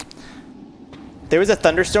 There was a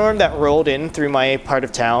thunderstorm that rolled in through my part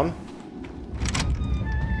of town.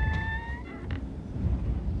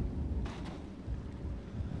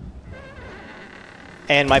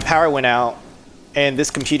 And my power went out, and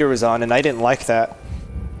this computer was on, and I didn't like that.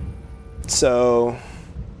 So,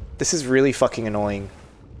 this is really fucking annoying.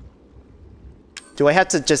 Do I have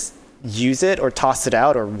to just use it or toss it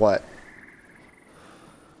out or what?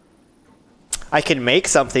 I can make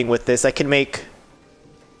something with this. I can make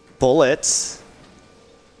bullets.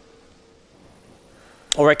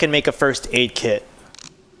 Or I can make a first aid kit.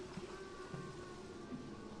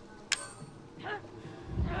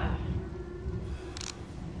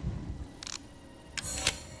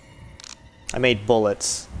 I made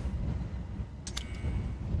bullets.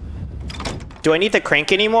 Do I need to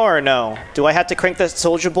crank anymore or no? Do I have to crank the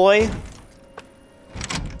soldier boy?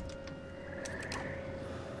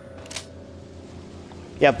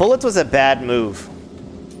 Yeah, bullets was a bad move.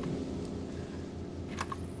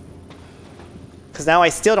 Because now I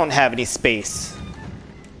still don't have any space.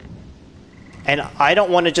 And I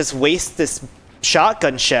don't want to just waste this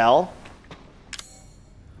shotgun shell.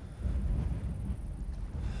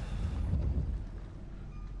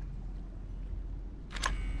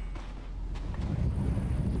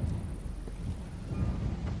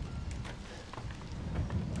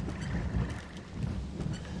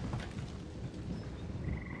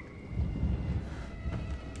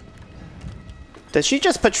 Does she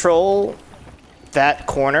just patrol that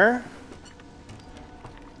corner?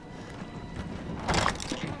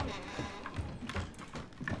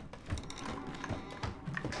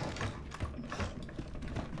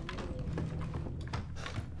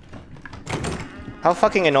 How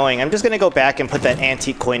fucking annoying. I'm just gonna go back and put that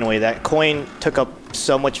antique coin away. That coin took up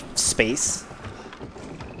so much space.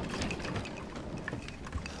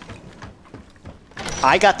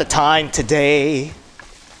 I got the time today.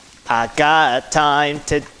 I got time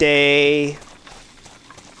today.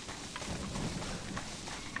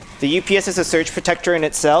 The UPS is a surge protector in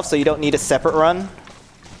itself, so you don't need a separate run.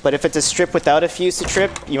 But if it's a strip without a fuse to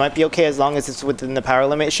trip, you might be okay as long as it's within the power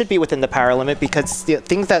limit. It should be within the power limit because the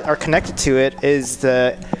things that are connected to it is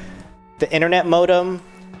the internet modem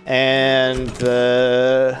and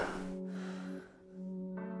the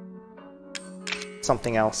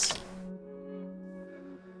something else.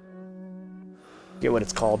 Forget what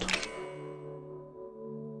it's called.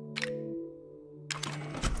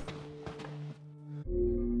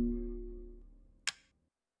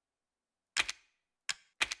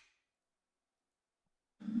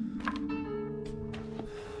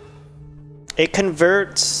 It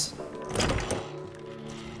converts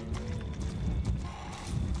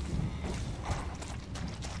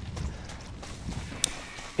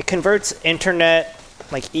internet,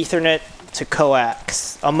 like Ethernet to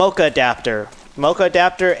coax. A Mocha adapter. Mocha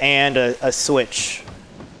adapter and a switch.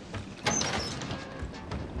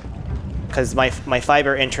 Because my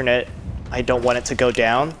fiber internet, I don't want it to go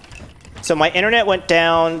down. So my internet went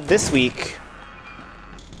down this week.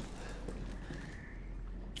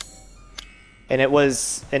 And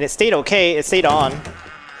it stayed okay, it stayed on.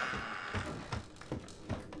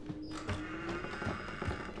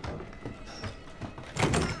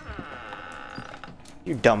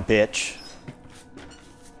 You dumb bitch.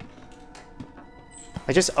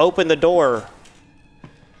 I just opened the door.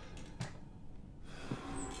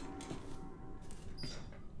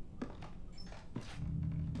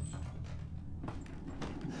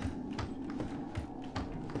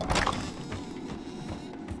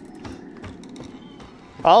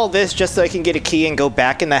 All this just so I can get a key and go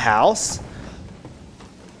back in the house?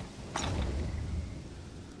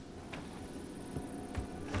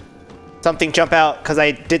 Something jump out because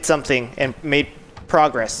I did something and made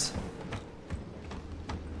progress.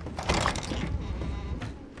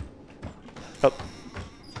 Oh.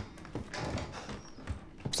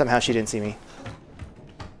 Somehow she didn't see me.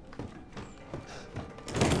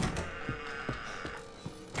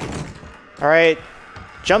 Alright.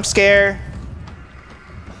 Jump scare.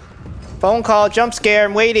 Phone call, jump scare,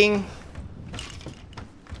 I'm waiting.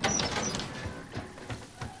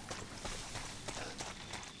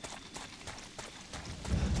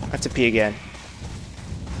 I have to pee again.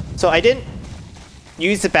 So I didn't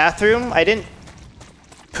use the bathroom. I didn't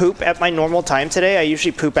poop at my normal time today. I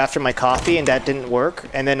usually poop after my coffee and that didn't work.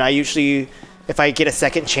 And then I usually, if I get a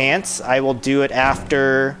second chance, I will do it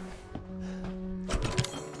after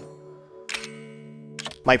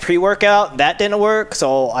my pre-workout. That didn't work,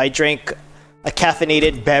 so I drank a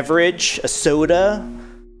caffeinated beverage, a soda,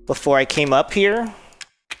 before I came up here,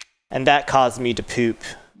 and that caused me to poop.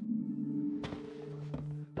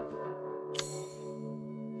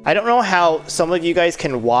 I don't know how some of you guys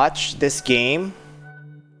can watch this game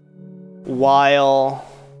while...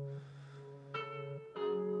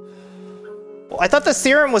 Well, I thought the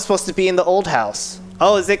serum was supposed to be in the old house.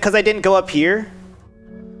 Oh, is it because I didn't go up here?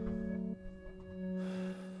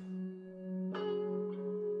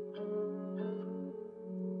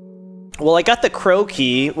 Well, I got the crow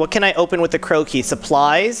key. What can I open with the crow key?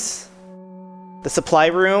 Supplies? The supply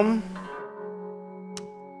room?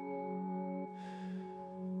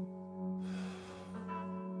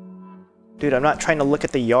 Dude, I'm not trying to look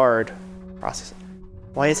at the yard. Process.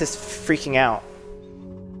 Why is this freaking out?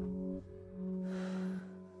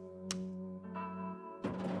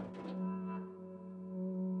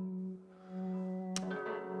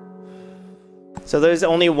 So there's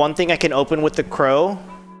only one thing I can open with the crow.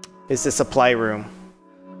 Is the supply room.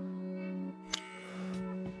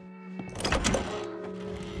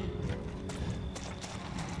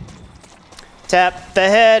 Tap the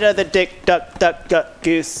head of the dick duck duck duck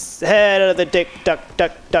goose. Head of the dick duck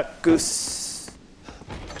duck duck goose.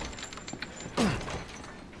 I'm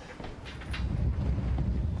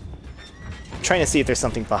trying to see if there's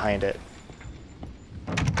something behind it.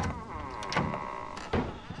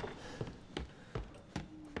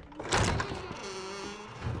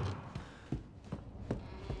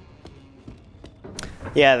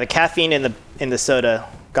 Yeah, the caffeine in the soda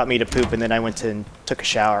got me to poop, and then I went and took a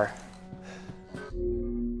shower.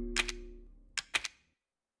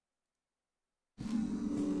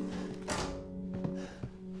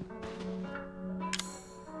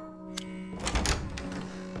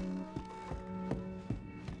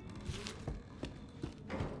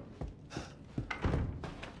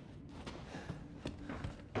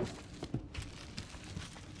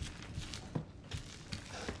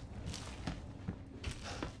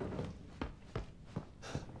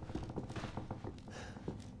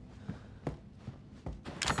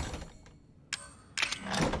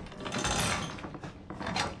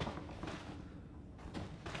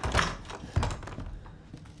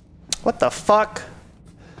 What the fuck?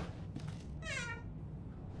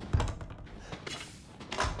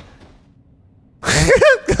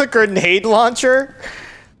 A grenade launcher?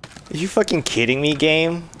 Are you fucking kidding me,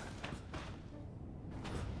 game?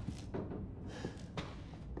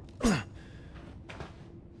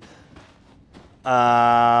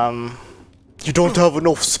 You don't have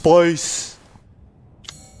enough spice.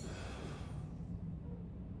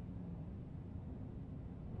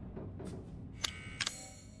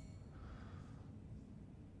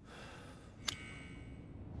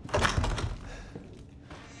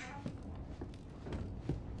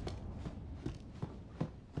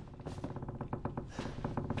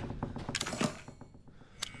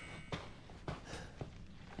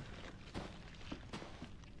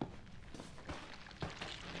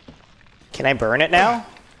 Can I burn it now?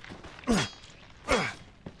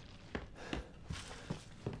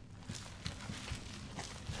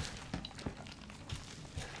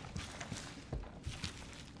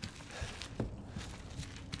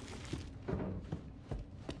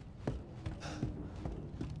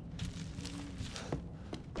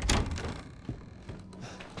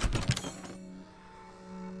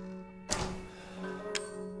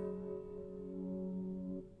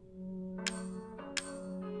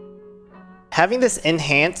 Having this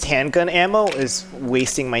enhanced handgun ammo is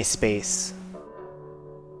wasting my space.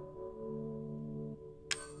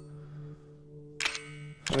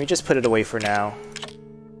 Let me just put it away for now.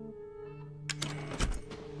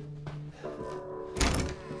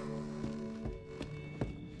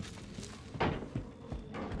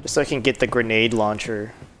 Just so I can get the grenade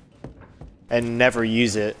launcher and never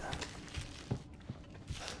use it.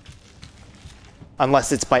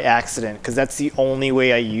 Unless it's by accident, because that's the only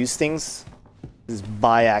way I use things. Is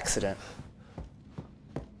by accident.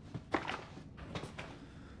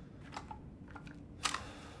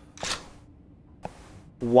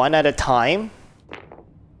 One at a time.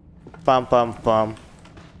 Bum bum bum.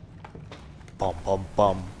 Bum bum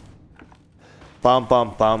bum. Bum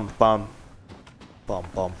bum bum bum. Bum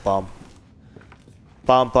bum bum.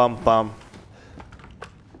 Bum bum bum.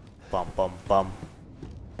 Bum bum bum.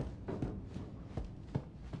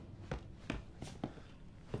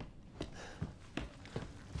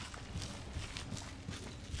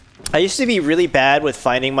 I used to be really bad with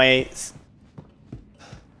finding my...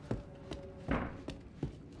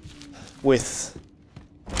 with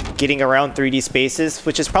getting around 3D spaces,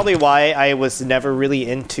 which is probably why I was never really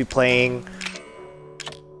into playing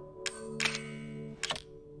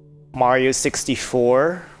Mario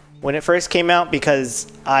 64 when it first came out, because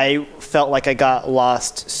I felt like I got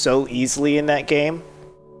lost so easily in that game.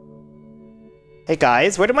 Hey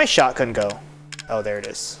guys, where did my shotgun go? Oh, there it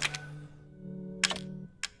is.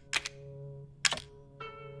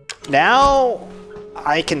 Now,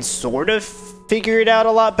 I can sort of figure it out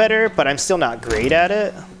a lot better, but I'm still not great at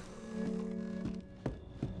it.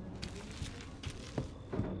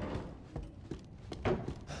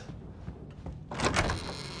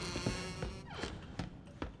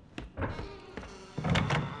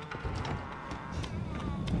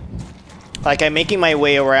 Like, I'm making my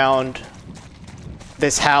way around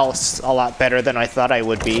this house a lot better than I thought I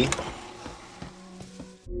would be.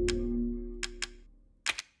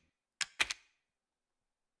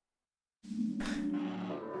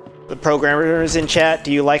 The programmers in chat,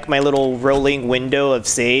 do you like my little rolling window of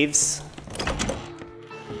saves?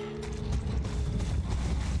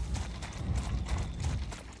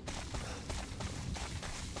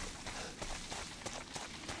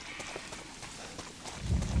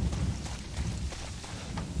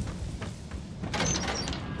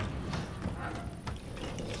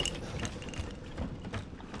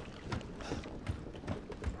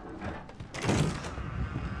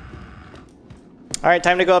 Alright,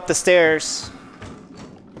 time to go up the stairs.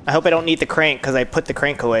 I hope I don't need the crank, because I put the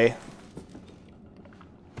crank away.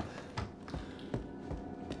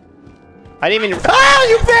 I didn't even... Ah,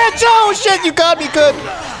 you bitch! Oh, shit, you got me good!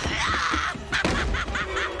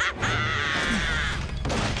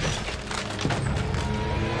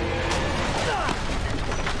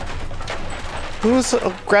 Who's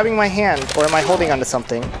grabbing my hand? Or am I holding onto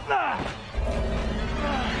something?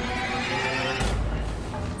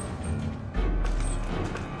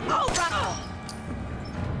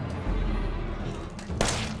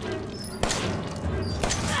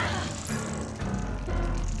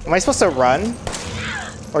 Am I supposed to run?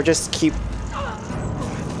 Or just keep...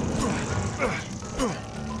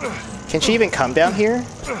 Can she even come down here?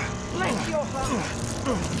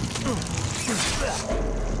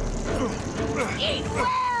 Eat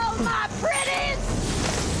well, my pretties!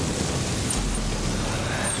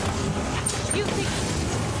 You think...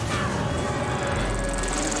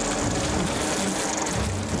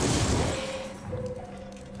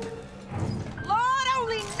 Lord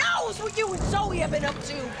only knows what you and Zoe have been up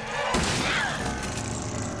to.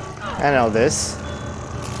 I know this.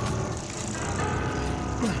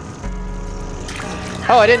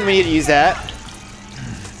 Oh, I didn't mean to use that.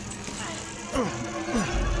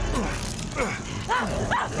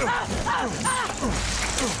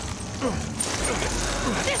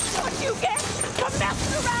 This is what you get for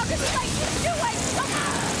messing around and thinking you ain't something.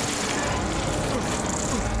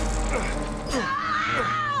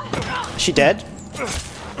 Is she dead?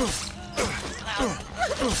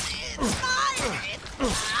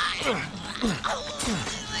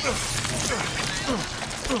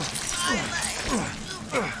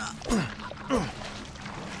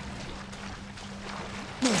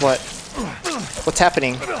 What? What's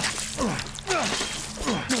happening?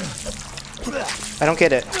 I don't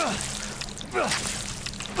get it.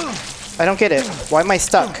 I don't get it. Why am I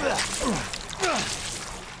stuck?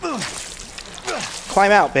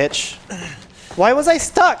 Climb out, bitch. Why was I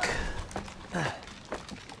stuck?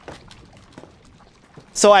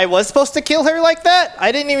 So I was supposed to kill her like that?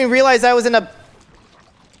 I didn't even realize I was in a...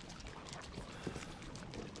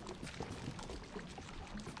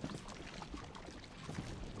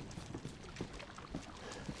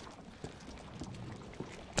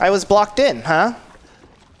 I was blocked in, huh?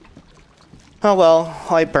 Oh well,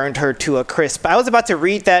 I burned her to a crisp. I was about to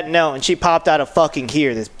read that note and she popped out of fucking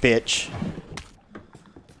here, this bitch.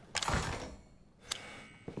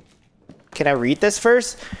 Can I read this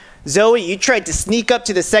first? Zoe, you tried to sneak up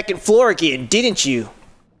to the second floor again, didn't you?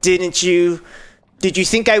 Didn't you? Did you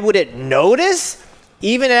think I wouldn't notice?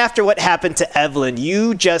 Even after what happened to Evelyn,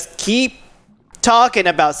 you just keep talking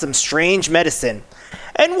about some strange medicine.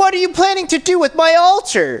 And what are you planning to do with my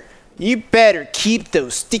altar? You better keep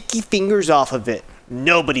those sticky fingers off of it.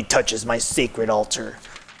 Nobody touches my sacred altar.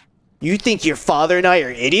 You think your father and I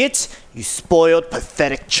are idiots? You spoiled,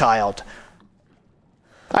 pathetic child.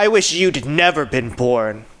 I wish you'd never been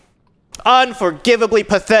born. Unforgivably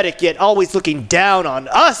pathetic, yet always looking down on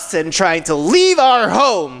us and trying to leave our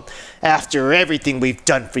home after everything we've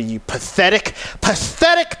done for you. Pathetic,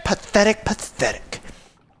 pathetic, pathetic, pathetic.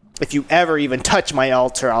 If you ever even touch my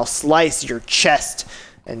altar, I'll slice your chest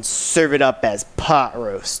and serve it up as pot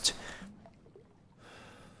roast.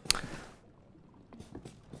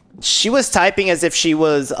 She was typing as if she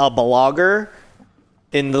was a blogger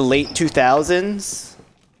in the late 2000s.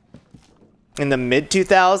 In the mid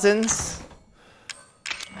 2000s.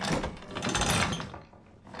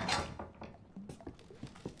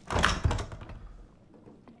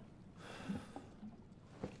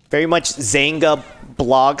 Very much Zanga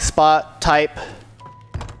blogspot type.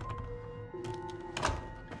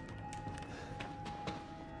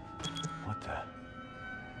 What the?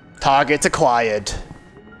 Targets acquired.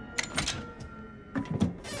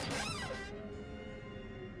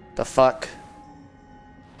 The fuck?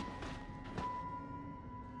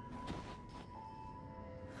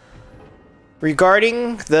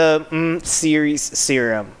 Regarding the series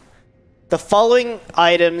serum, the following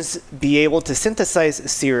items be able to synthesize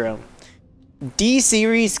serum: D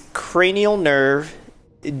series cranial nerve,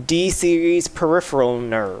 D series peripheral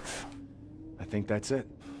nerve. I think that's it.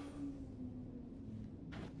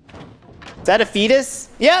 Is that a fetus?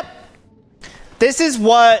 Yep. This is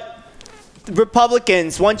what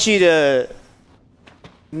Republicans want you to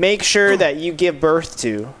make sure that you give birth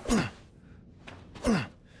to.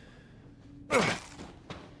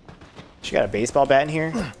 She got a baseball bat in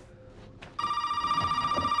here?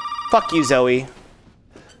 Fuck you, Zoe.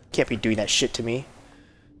 Can't be doing that shit to me.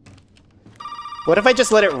 What if I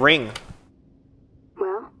just let it ring?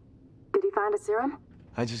 Well, did he find a serum?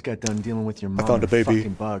 I just got done dealing with your mom found a and baby.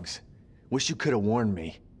 fucking bugs. Wish you could have warned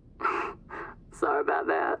me. Sorry about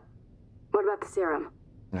that. What about the serum?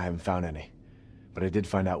 I haven't found any, but I did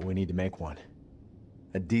find out we need to make one.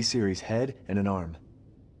 A D-series head and an arm.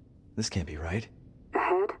 This can't be right. A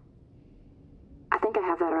head? I think I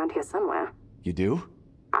have that around here somewhere. You do?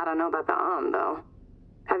 I don't know about the arm, though.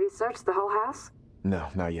 Have you searched the whole house? No,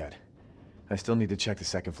 not yet. I still need to check the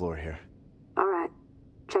second floor here. All right.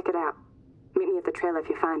 Check it out. Meet me at the trailer if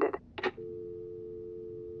you find it.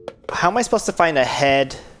 How am I supposed to find a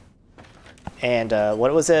head and,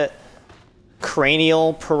 what was it?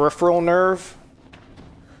 Cranial peripheral nerve?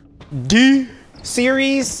 D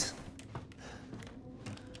series?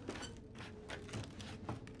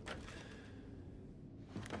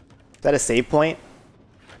 Is that a save point?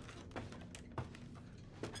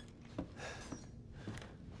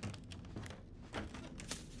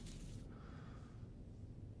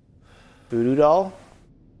 Voodoo doll?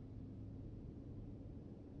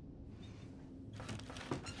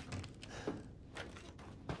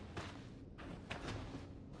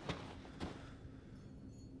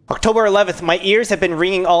 October 11th, my ears have been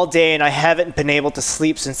ringing all day and I haven't been able to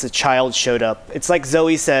sleep since the child showed up. It's like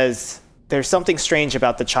Zoe says, there's something strange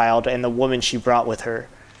about the child and the woman she brought with her.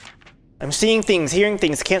 I'm seeing things, hearing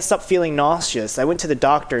things, can't stop feeling nauseous. I went to the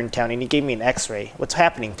doctor in town and he gave me an x-ray. What's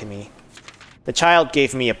happening to me? The child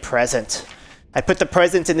gave me a present. I put the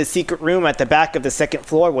present in the secret room at the back of the second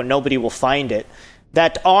floor where nobody will find it.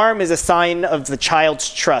 That arm is a sign of the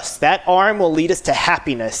child's trust. That arm will lead us to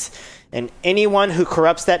happiness. And anyone who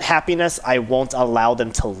corrupts that happiness, I won't allow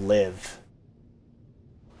them to live.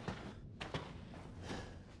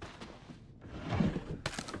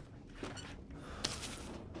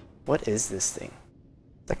 What is this thing?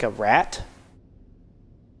 Like a rat?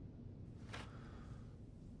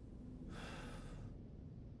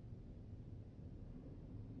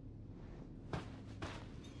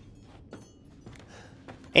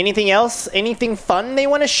 Anything else? Anything fun they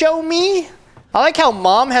want to show me? I like how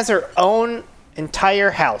Mom has her own entire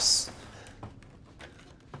house.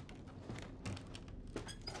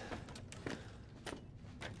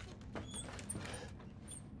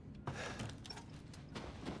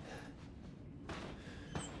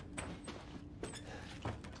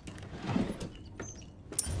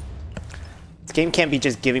 This game can't be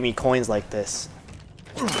just giving me coins like this.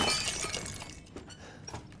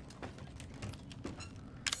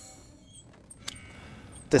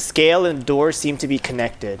 The scale and door seem to be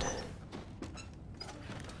connected.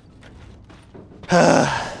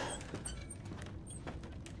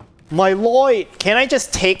 My lord, can I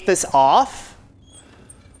just take this off?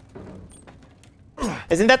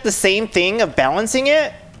 Isn't that the same thing of balancing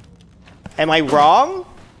it? Am I wrong?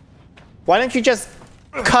 Why don't you just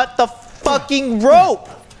cut the fucking rope?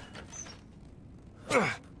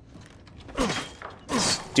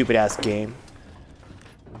 Stupid ass game.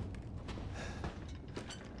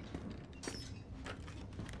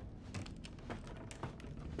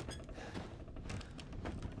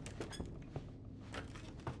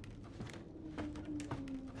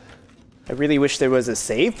 I really wish there was a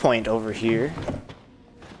save point over here.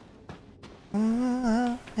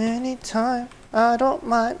 Anytime, I don't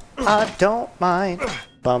mind, I don't mind.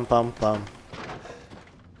 Bum bum bum.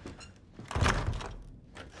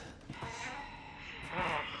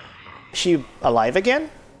 Is she alive again?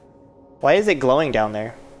 Why is it glowing down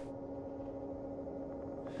there?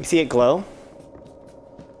 You see it glow?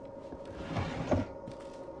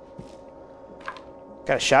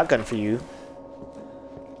 Got a shotgun for you.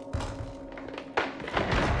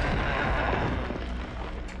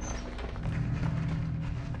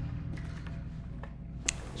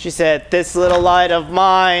 She said, "This little light of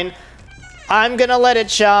mine, I'm gonna let it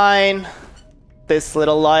shine. This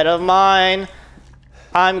little light of mine,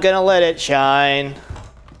 I'm gonna let it shine.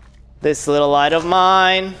 This little light of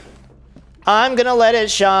mine, I'm gonna let it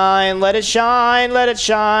shine. Let it shine, let it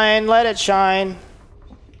shine, let it shine."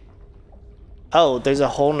 Oh, there's a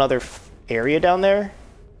whole nother area down there?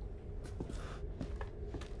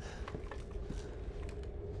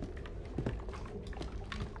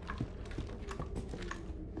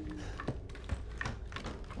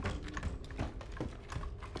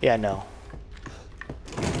 Yeah, no.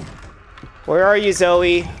 Where are you,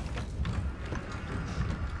 Zoe?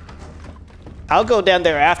 I'll go down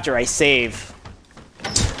there after I save.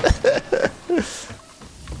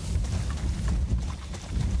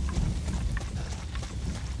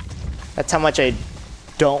 That's how much I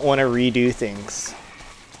don't want to redo things.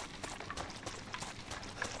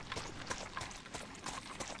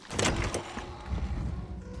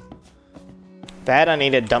 That I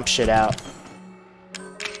need to dump shit out.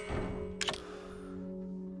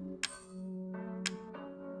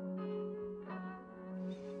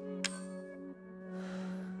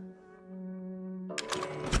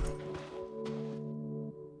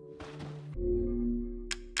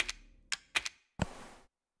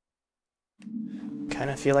 Kind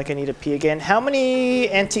of feel like I need to pee again. How many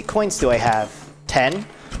antique coins do I have? 10?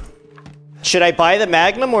 Should I buy the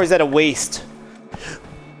Magnum or is that a waste?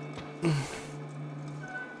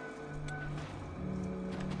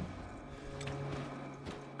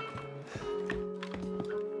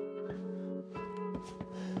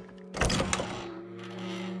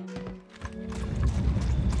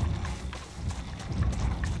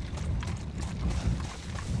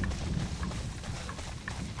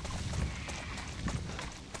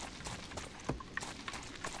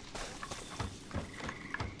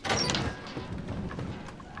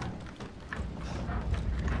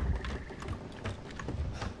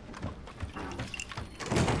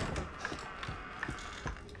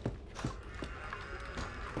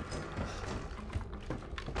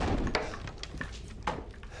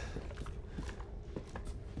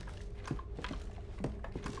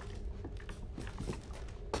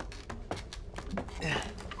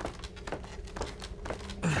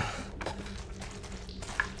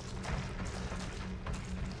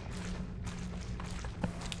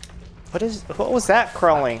 What was that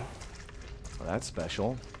crawling? Well, that's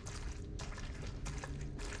special.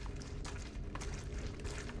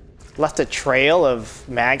 Left a trail of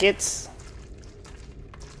maggots?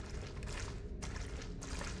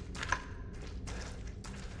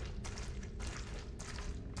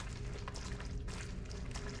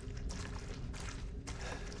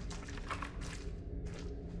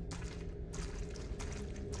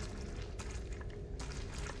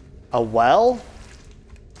 A well?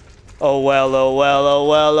 Oh well, oh well, oh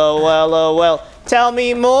well, oh well, oh well. Tell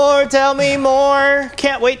me more, tell me more.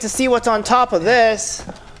 Can't wait to see what's on top of this.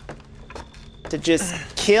 To just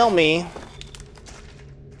kill me.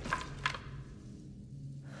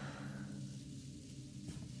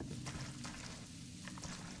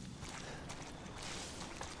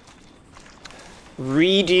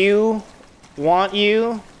 Read you. Want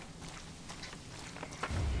you.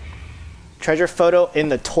 Treasure photo in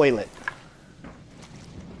the toilet.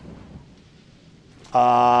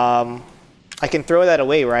 I can throw that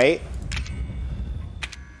away, right?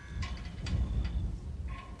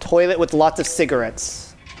 Toilet with lots of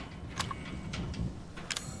cigarettes.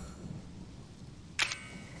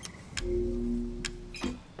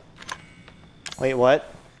 Wait, what?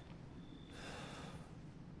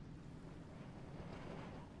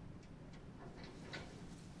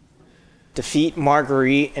 Defeat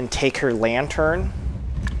Marguerite and take her lantern.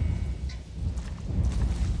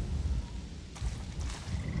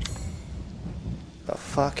 The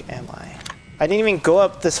fuck am I? I didn't even go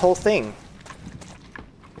up this whole thing.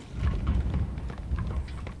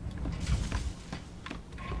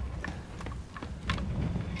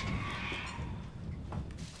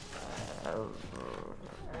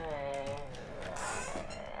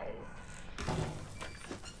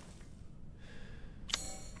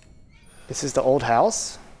 This is the old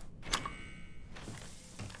house?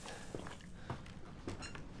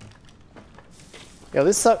 Yo,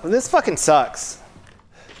 this fucking sucks.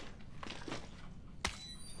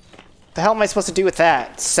 The hell am I supposed to do with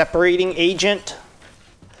that? Separating agent?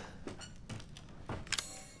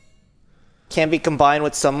 Can be combined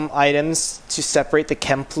with some items to separate the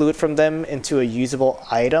chem fluid from them into a usable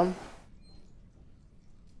item?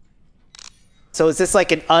 So is this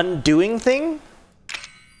like an undoing thing?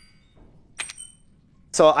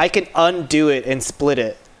 So I can undo it and split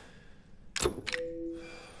it.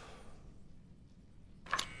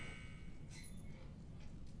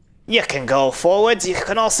 You can go forwards, you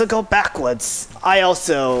can also go backwards. I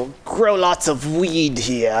also grow lots of weed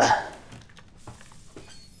here.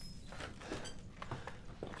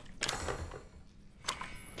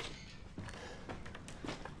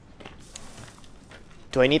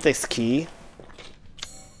 Do I need this key?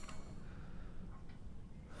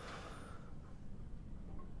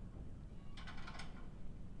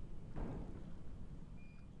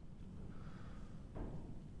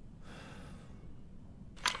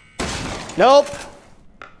 Nope.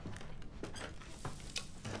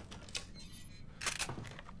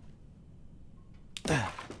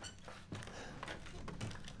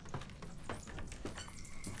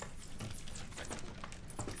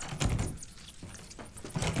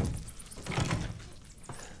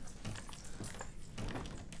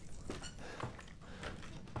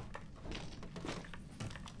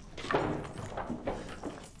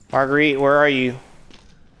 Marguerite, where are you?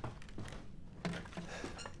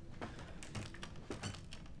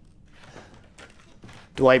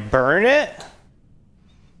 Do I burn it?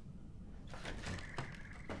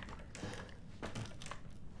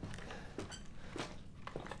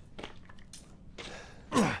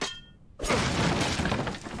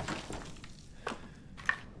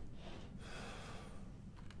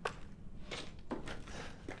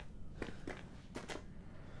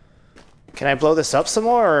 Can I blow this up some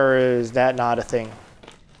more, or is that not a thing?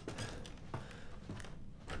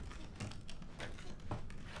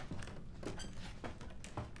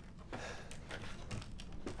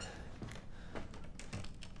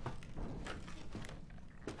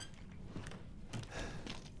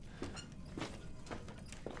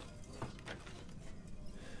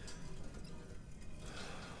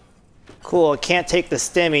 Cool, can't take the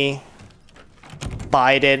stimmy.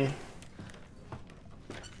 Biden.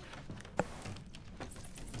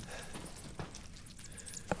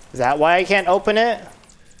 Is that why I can't open it?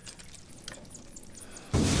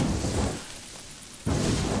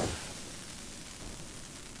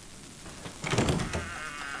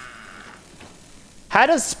 How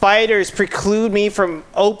does spiders preclude me from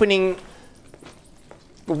opening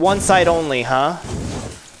one side only, huh?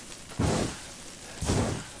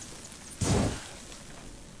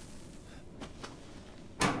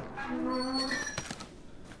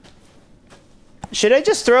 Should I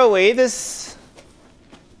just throw away this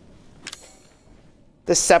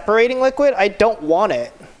separating liquid? I don't want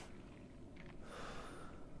it.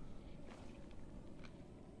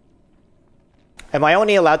 Am I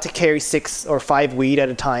only allowed to carry 6 or 5 weed at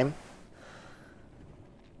a time?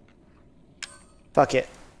 Fuck it.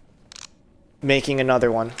 Making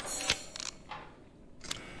another one.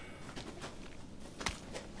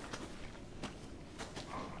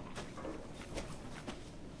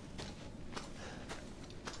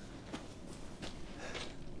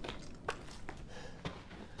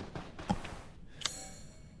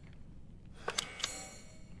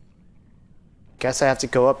 Guess I have to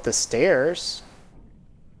go up the stairs.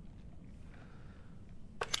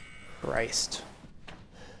 Christ.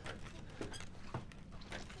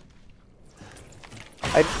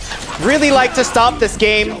 really like to stop this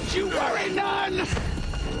game. Don't you worry none!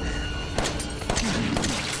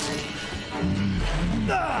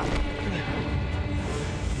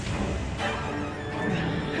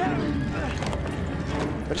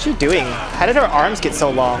 What is she doing? How did her arms get so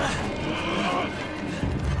long?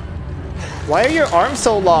 Why are your arms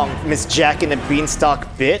so long, Miss Jack and the Beanstalk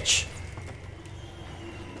bitch?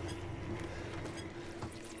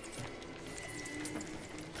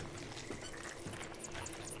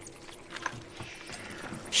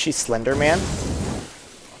 She's Slender Man?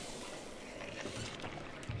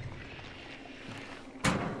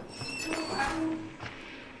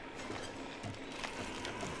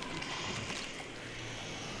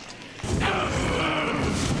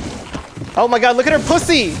 Oh my god, look at her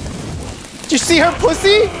pussy! Did you see her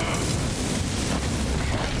pussy?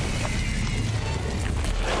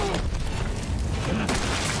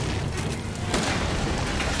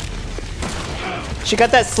 She got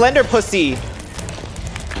that slender pussy.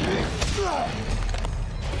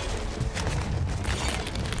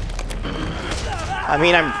 I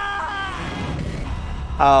mean,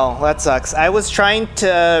 Oh, that sucks. I was trying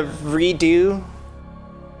to redo...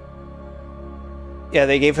 Yeah,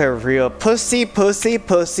 they gave her real pussy, pussy,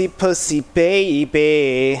 pussy, pussy,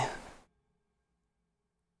 baby.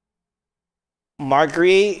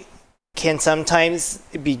 Marguerite can sometimes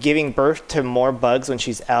be giving birth to more bugs when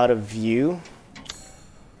she's out of view.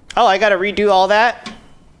 Oh, I gotta redo all that?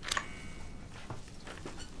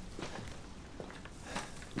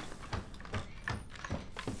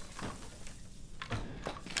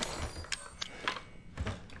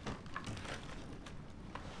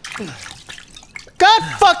 God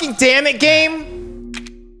fucking damn it, game!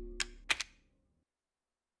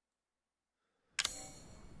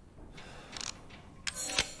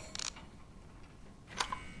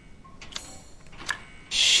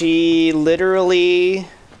 She literally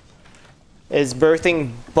is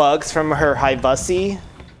birthing bugs from her Hibussy.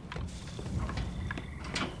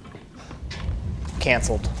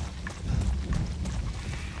 Cancelled.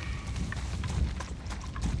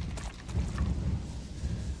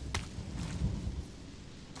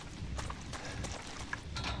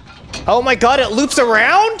 Oh my god, it loops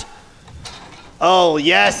around? Oh,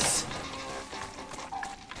 yes.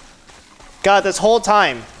 God, this whole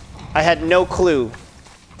time, I had no clue.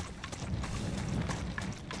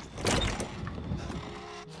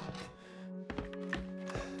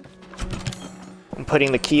 I'm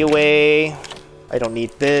putting the key away. I don't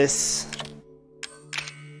need this.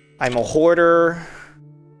 I'm a hoarder.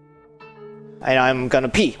 And I'm gonna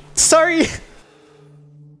pee. Sorry!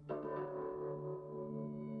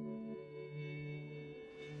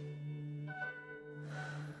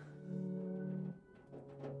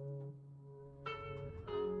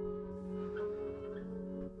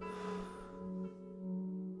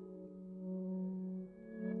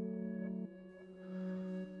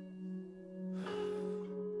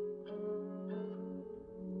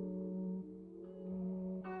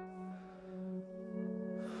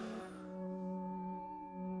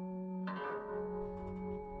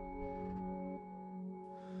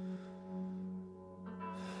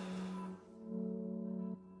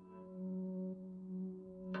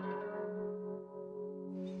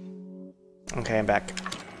 Okay, I'm back.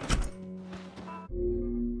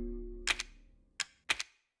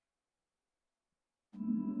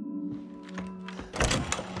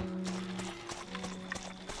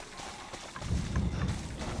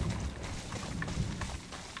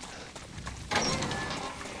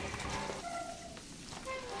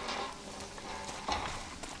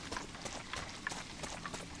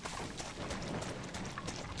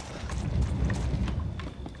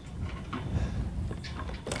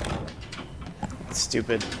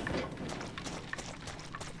 Stupid.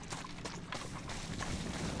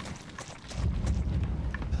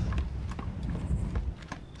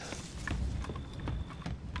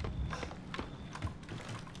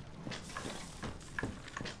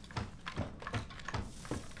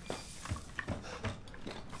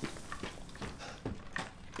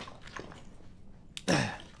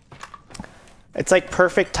 It's like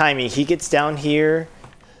perfect timing. He gets down here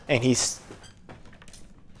and he's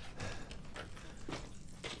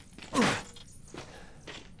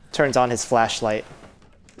turns on his flashlight.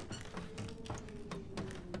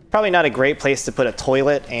 Probably not a great place to put a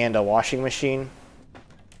toilet and a washing machine.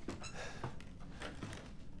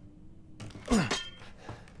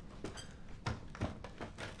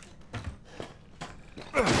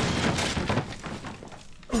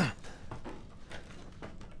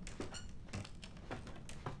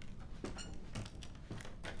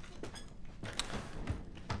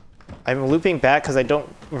 I'm looping back because I don't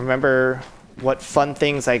remember what fun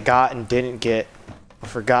things I got and didn't get, or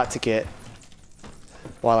forgot to get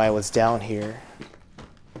while I was down here.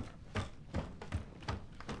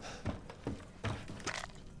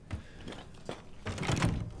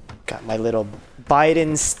 Got my little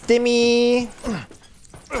Biden stimmy.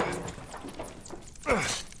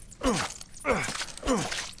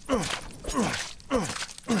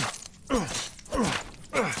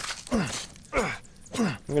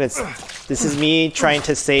 This is me trying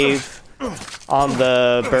to save on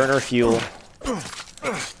the burner fuel.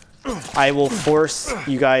 I will force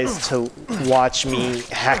you guys to watch me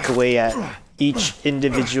hack away at each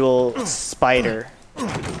individual spider.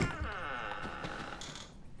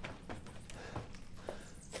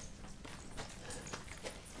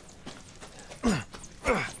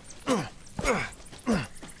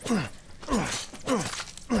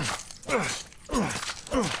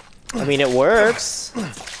 I mean, it works.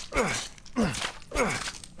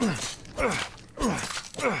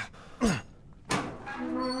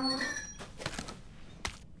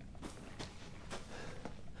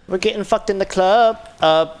 We're getting fucked in the club.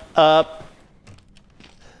 Up.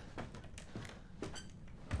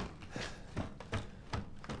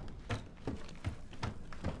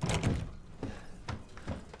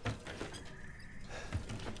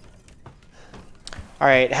 All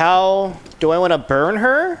right, how do I want to burn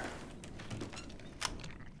her?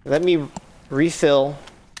 Let me refill.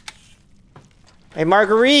 Hey,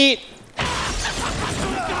 Marguerite!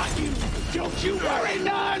 Don't you worry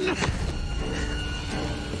none!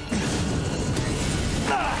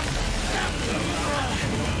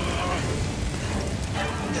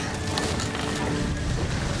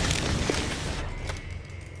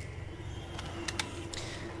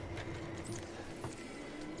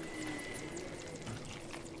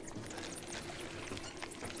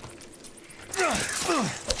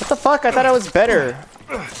 What the fuck? I thought I was better.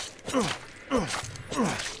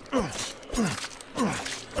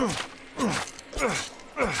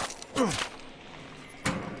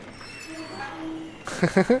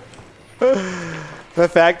 The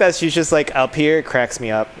fact that she's just like up here cracks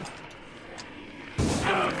me up.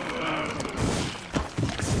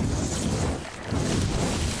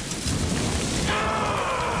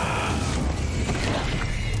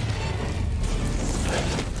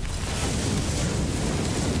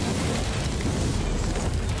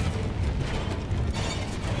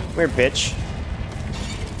 Come here, bitch.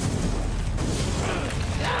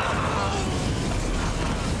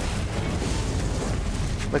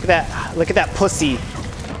 Look at that. Look at that pussy.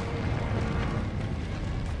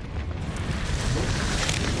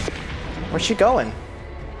 Where's she going?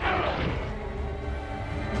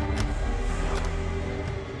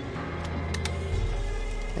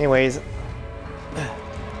 Anyways.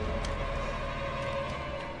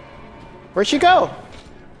 Where'd she go?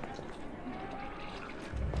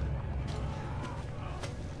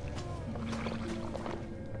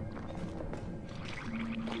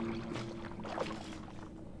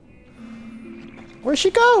 Where'd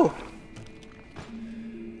she go?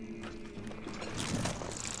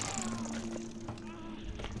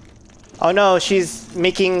 Oh no, she's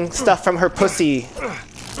making stuff from her pussy.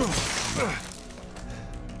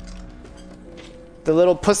 The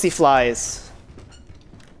little pussy flies.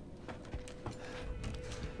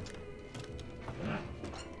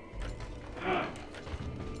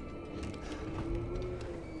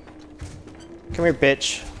 Come here,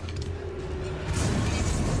 bitch.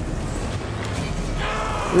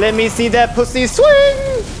 Let me see that pussy swing!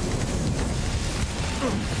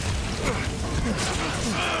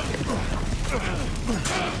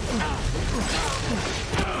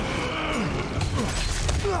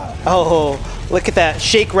 Oh, look at that.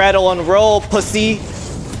 Shake, rattle, and roll, pussy.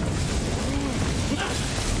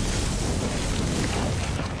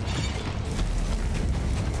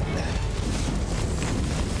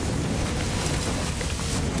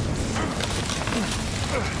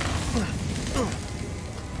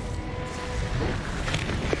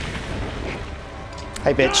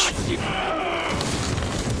 Hi, bitch.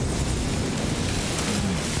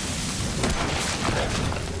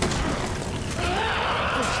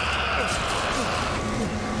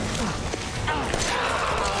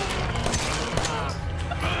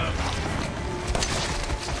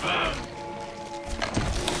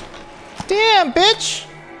 Damn, bitch!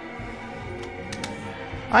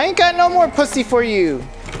 I ain't got no more pussy for you.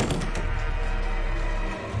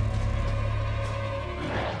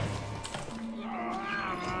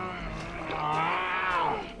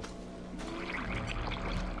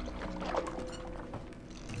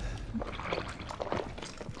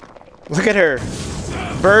 Look at her,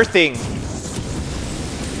 birthing.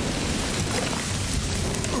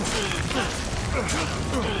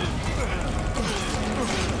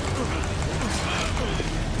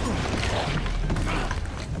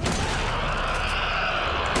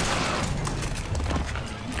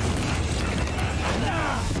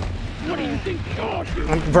 What do you think you're doing?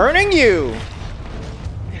 I'm burning you!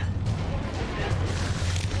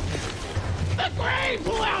 The grave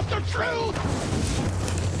will out the truth!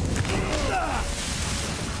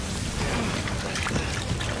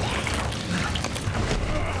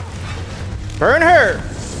 Burn her!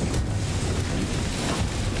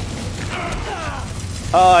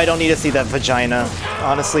 Oh, I don't need to see that vagina.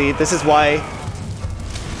 Honestly, this is why...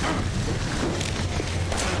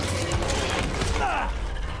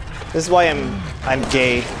 This is why I'm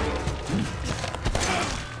gay.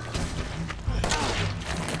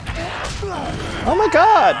 Oh my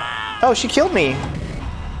god! Oh, she killed me.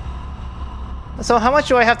 So how much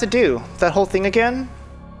do I have to do? That whole thing again?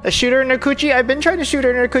 A shoot her in her coochie? I've been trying to shoot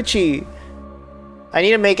her in her coochie. I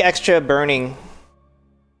need to make extra burning.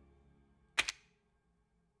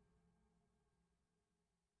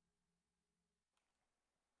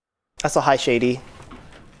 That's a high shady.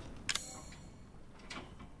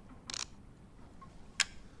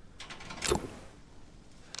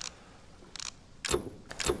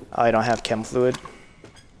 Oh, I don't have chem fluid.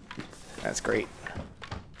 That's great.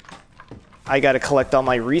 I gotta collect all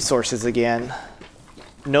my resources again.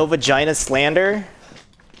 No vagina slander?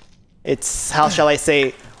 It's, how shall I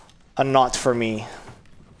say, a not for me.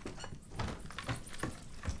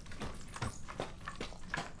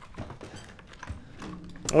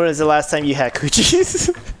 When was the last time you had coochies?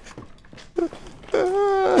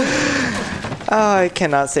 Oh, I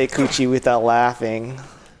cannot say coochie without laughing.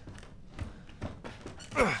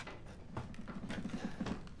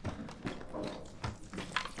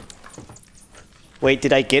 Wait,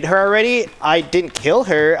 did I get her already? I didn't kill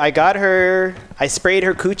her. I got her. I sprayed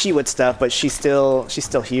her coochie with stuff, but she's still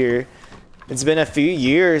here. It's been a few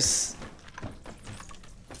years.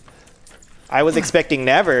 I was expecting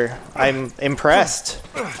never. I'm impressed.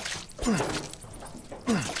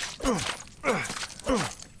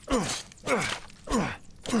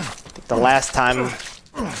 The last time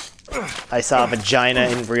I saw a vagina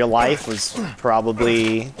in real life was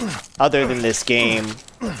probably, other than this game,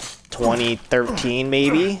 2013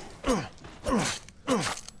 maybe?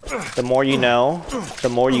 The more you know, the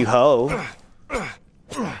more you hoe.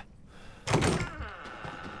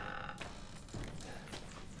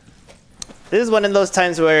 This is one of those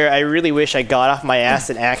times where I really wish I got off my ass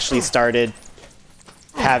and actually started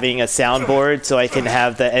having a soundboard so I can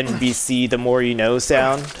have the NBC The More You Know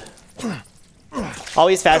sound.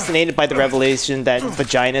 Always fascinated by the revelation that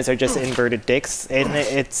vaginas are just inverted dicks, and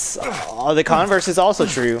it's the converse is also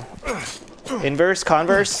true. Inverse,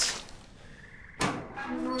 converse,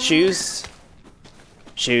 shoes,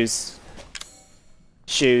 shoes,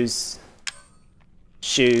 shoes,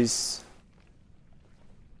 shoes.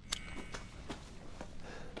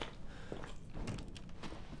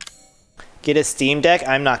 Get a Steam Deck?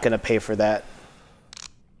 I'm not gonna pay for that.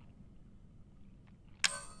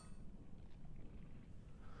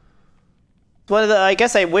 Well, I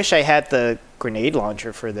guess I wish I had the grenade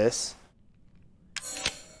launcher for this.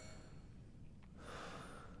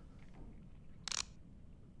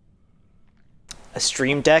 A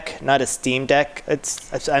Stream Deck, not a Steam Deck.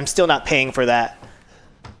 I'm still not paying for that.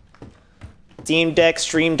 Steam Deck,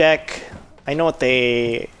 Stream Deck. I know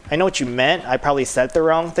what you meant. I probably said the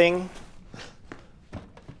wrong thing.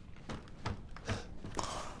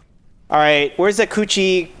 All right, where's the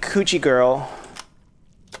coochie girl?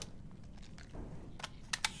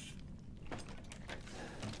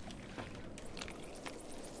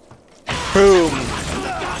 Boom.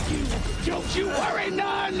 Don't you worry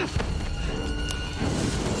none.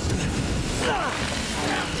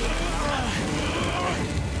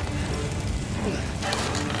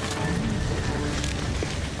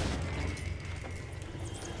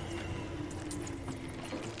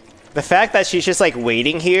 The fact that she's just like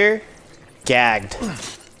waiting here, gagged.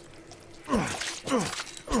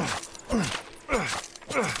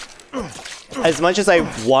 As much as I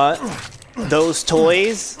want those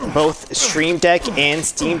toys, both Stream Deck and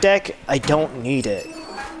Steam Deck, I don't need it.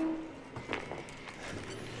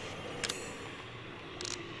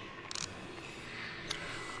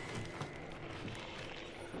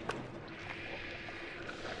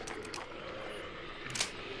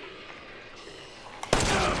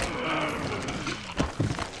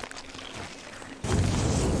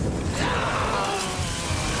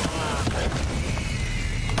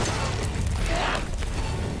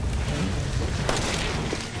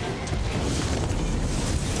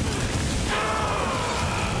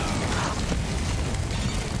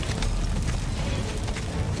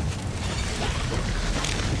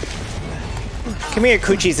 Come here,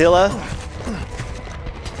 Coochiezilla.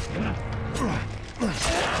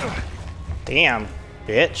 Damn,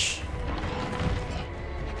 bitch.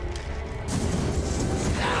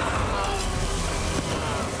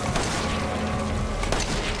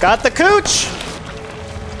 Got the cooch!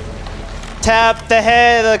 Tap the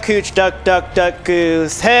head of the cooch, duck, duck, duck,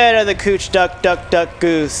 goose. Head of the cooch, duck, duck, duck,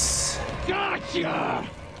 goose. Gotcha!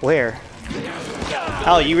 Where?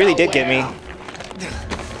 Oh, you really did get me.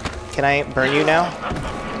 Can I burn you now?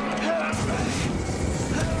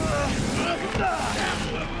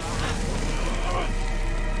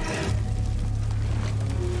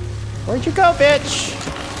 Where'd you go, bitch?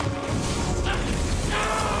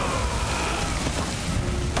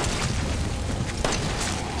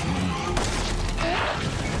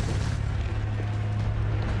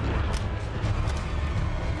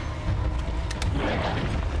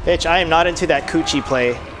 Bitch, I am not into that coochie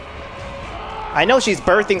play. I know she's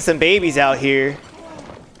birthing some babies out here.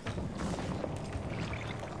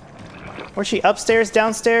 Where's she? Upstairs?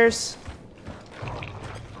 Downstairs?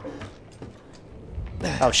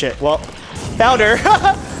 Oh shit, well, found her.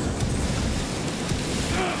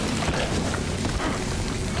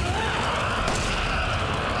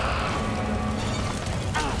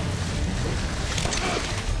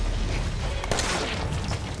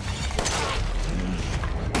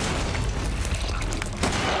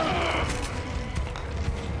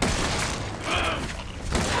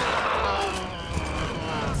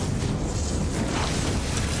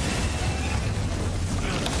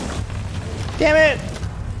 Damn it!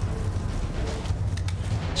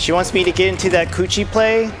 She wants me to get into that coochie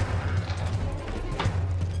play.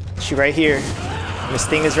 She right here. This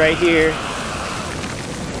thing is right here.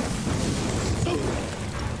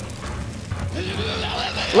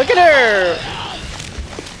 Look at her!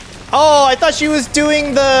 Oh, I thought she was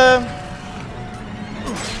doing the...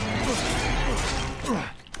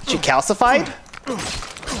 She calcified?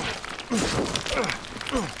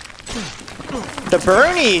 The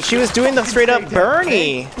Bernie! She was doing the straight up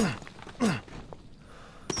Bernie!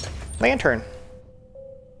 Lantern.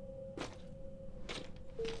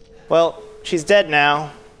 Well, she's dead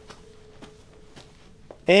now.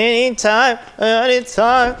 Anytime,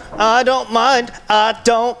 anytime, I don't mind, I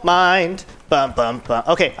don't mind. Bum, bum, bum.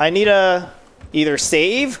 Okay, I need to either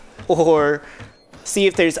save or see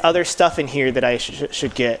if there's other stuff in here that I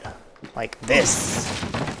should get. Like this.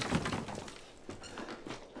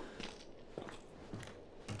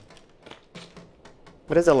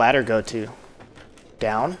 What does the ladder go to?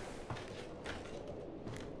 Down?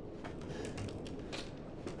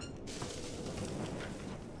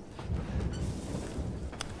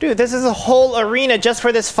 Dude, this is a whole arena just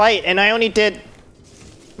for this fight, and I only did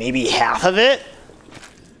maybe half of it.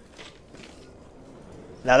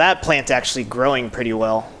 Now that plant's actually growing pretty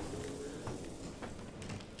well.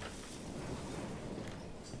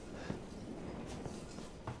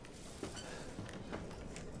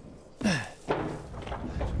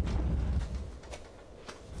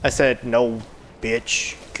 I said, no,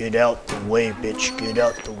 bitch. Get out the way, bitch. Get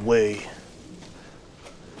out the way.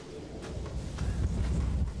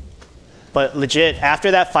 But legit, after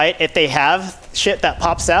that fight, if they have shit that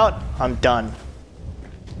pops out, I'm done.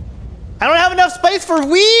 I don't have enough space for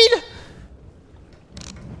weed!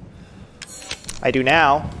 I do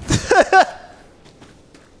now.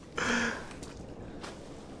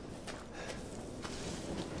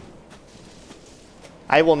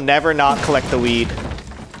 I will never not collect the weed.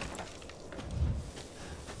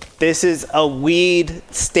 This is a weed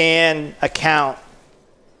stand account.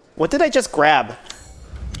 What did I just grab?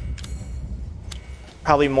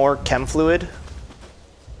 Probably more chem fluid.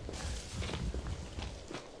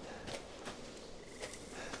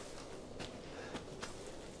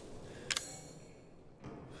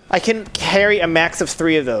 I can carry a max of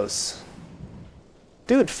 3 of those.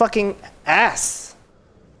 Dude, fucking ass.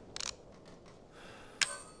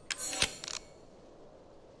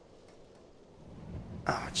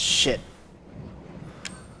 Oh, shit.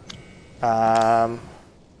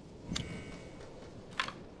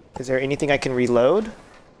 Is there anything I can reload?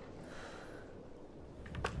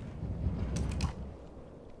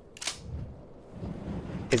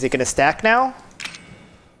 Is it gonna stack now?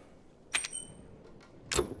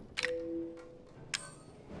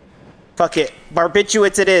 Fuck it.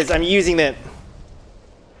 Barbiturates it is. I'm using it.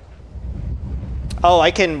 Oh,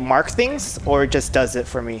 I can mark things? Or it just does it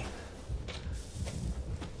for me?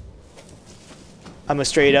 I'm a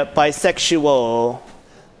straight up bisexual.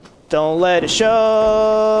 Don't let it show.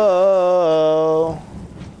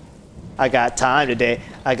 I got time today.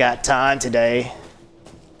 I got time today.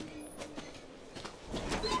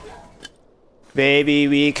 Baby,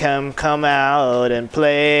 we come out and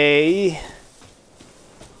play.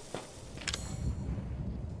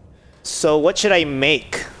 So what should I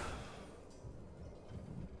make?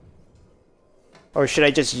 Or should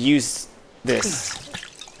I just use this?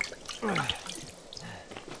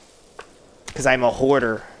 Because I'm a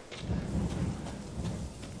hoarder.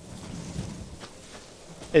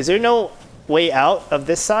 Is there no way out of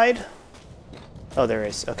this side? Oh, there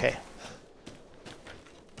is. Okay.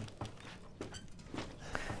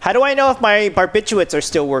 How do I know if my barbiturates are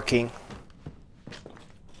still working?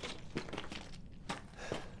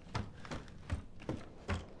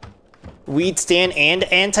 Weed stand and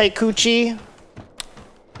anti-coochie?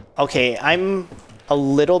 Okay, I'm a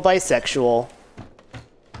little bisexual.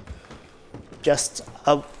 Just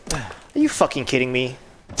a... Are you fucking kidding me?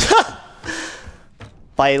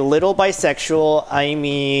 By little bisexual, I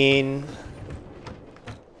mean...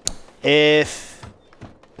 If...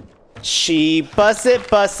 She bust it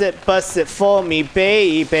for me,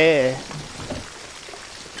 baby.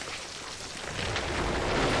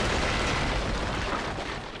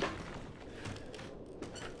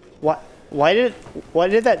 Why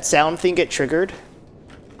did that sound thing get triggered?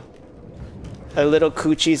 A little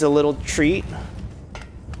coochie's a little treat.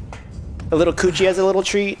 A little coochie has a little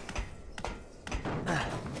treat.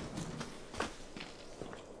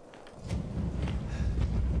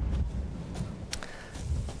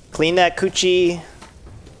 Clean that coochie.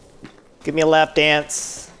 Give me a lap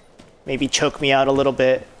dance. Maybe choke me out a little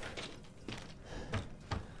bit.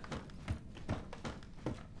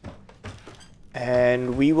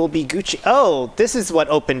 And we will be Gucci. Oh, this is what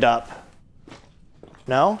opened up.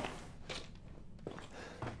 No?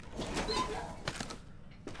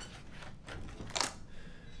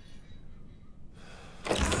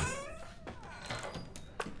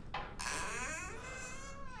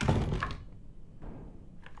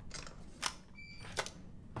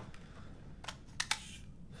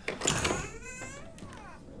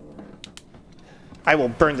 I will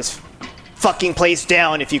burn this fucking place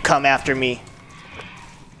down if you come after me.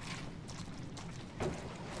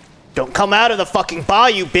 Don't come out of the fucking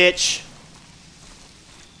bayou, bitch!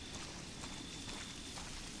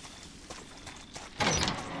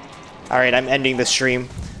 Alright, I'm ending the stream.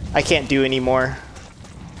 I can't do anymore.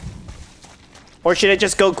 Or should I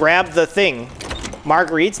just go grab the thing?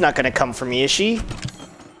 Marguerite's not gonna come for me, is she?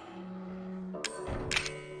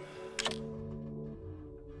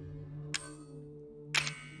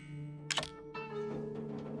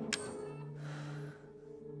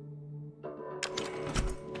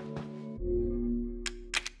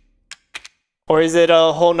 Or is it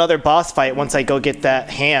a whole nother boss fight once I go get that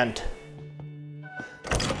hand?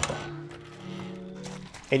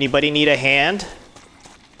 Anybody need a hand?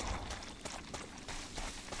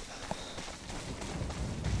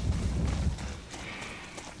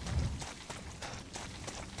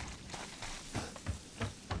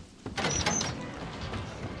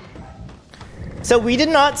 So we did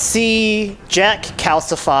not see Jack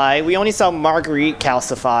calcify. We only saw Marguerite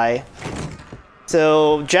calcify.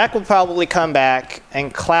 So Jack will probably come back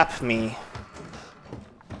and clap me.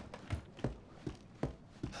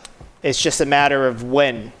 It's just a matter of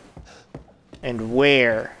when and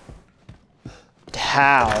where and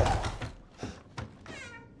how.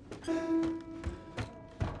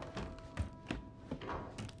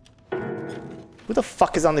 Who the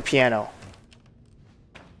fuck is on the piano?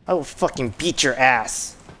 I will fucking beat your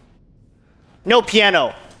ass. No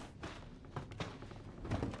piano!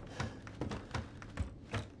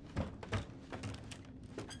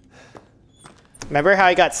 Remember how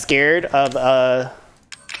I got scared of,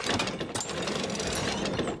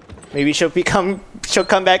 maybe she'll come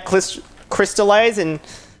back crystallized and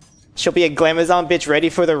she'll be a glamazon bitch ready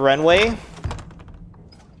for the runway?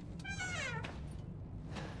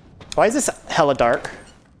 Why is this hella dark?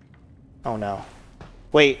 Oh no.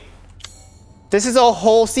 Wait. This is a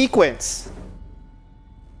whole sequence.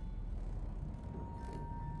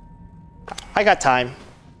 I got time.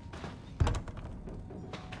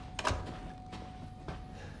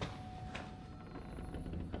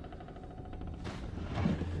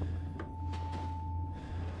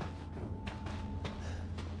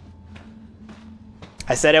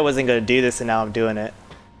 I said I wasn't going to do this and now I'm doing it.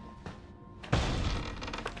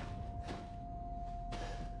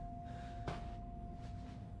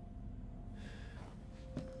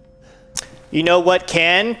 You know what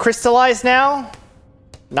can crystallize now?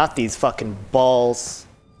 Not these fucking balls.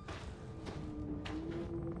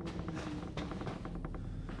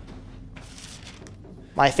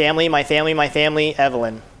 My family,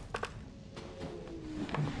 Evelyn.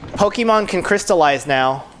 Pokemon can crystallize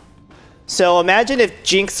now. So imagine if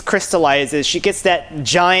Jinx crystallizes, she gets that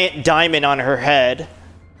giant diamond on her head.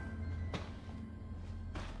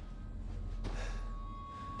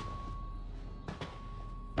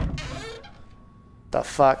 The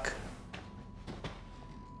fuck?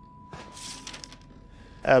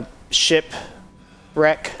 A ship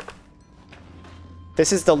wreck.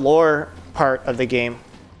 This is the lore part of the game.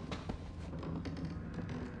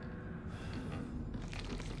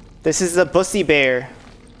 This is the Bussy Bear.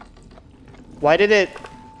 Why did it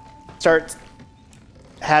start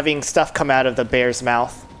having stuff come out of the bear's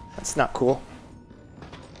mouth? That's not cool.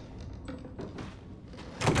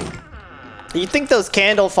 You'd think those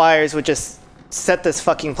candle fires would just set this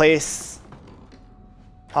fucking place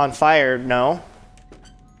on fire, no?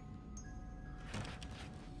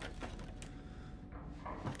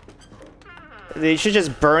 They should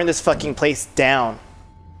just burn this fucking place down.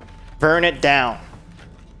 Burn it down.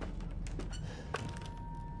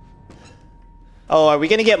 Oh, are we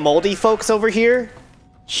gonna get moldy folks over here?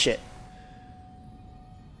 Shit.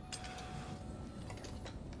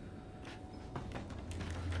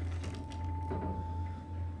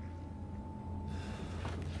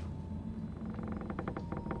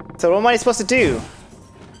 So what am I supposed to do?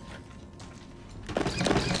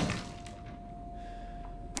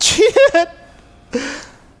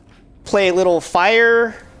 Play a little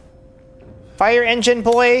fire engine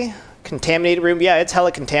boy? Contaminated room? Yeah, it's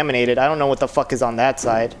hella contaminated. I don't know what the fuck is on that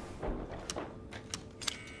side.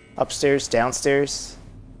 Upstairs, downstairs.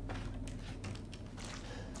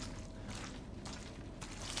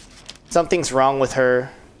 Something's wrong with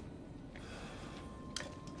her.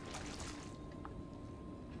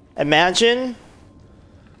 Imagine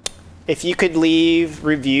if you could leave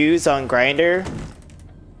reviews on Grindr.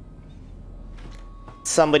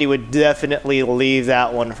 Somebody would definitely leave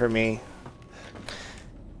that one for me.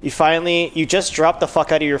 You just dropped the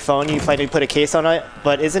fuck out of your phone, you finally put a case on it,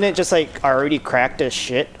 but isn't it just like already cracked as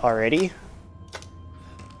shit already?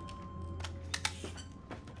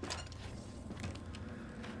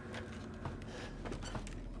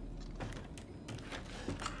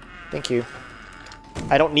 Thank you.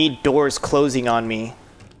 I don't need doors closing on me.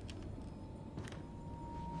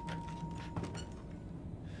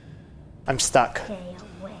 I'm stuck.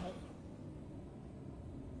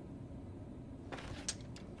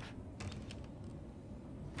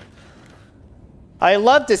 I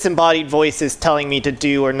love disembodied voices telling me to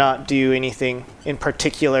do or not do anything in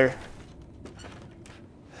particular.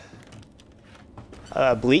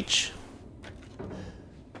 Bleach?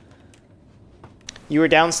 You were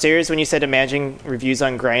downstairs when you said imagine reviews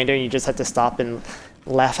on Grindr and you just had to stop and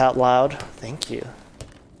laugh out loud. Thank you.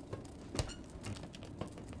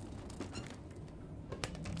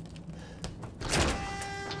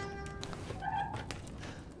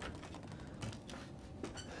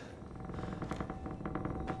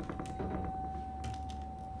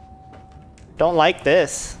 Don't like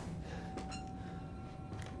this.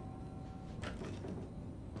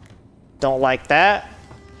 Don't like that.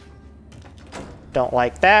 Don't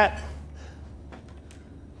like that.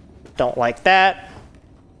 Don't like that.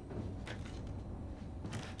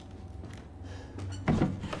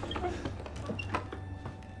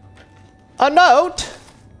 A note?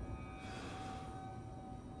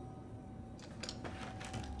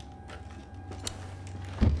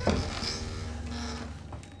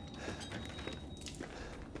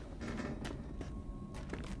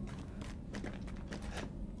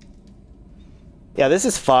 Yeah, this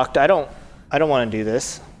is fucked. I don't want to do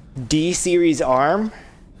this. D series arm.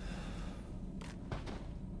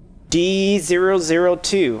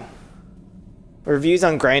 D002. Reviews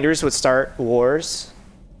on grinders would start wars.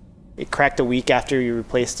 It cracked a week after you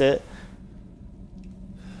replaced it.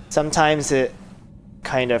 Sometimes it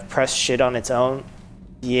kind of pressed shit on its own.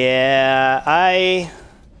 Yeah, I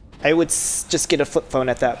would just get a flip phone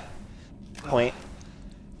at that point.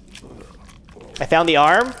 I found the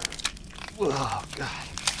arm. Oh, God.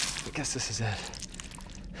 I guess this is it.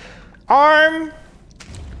 Arm!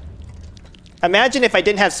 Imagine if I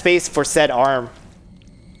didn't have space for said arm.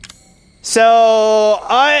 So,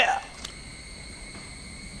 I'm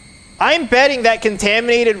betting that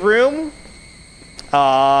contaminated room.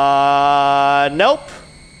 Nope.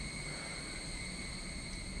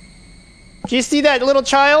 Do you see that little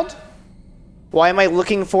child? Why am I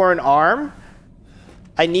looking for an arm?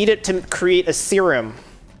 I need it to create a serum.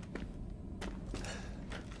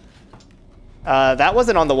 That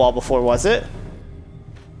wasn't on the wall before, was it?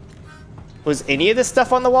 Was any of this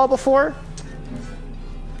stuff on the wall before?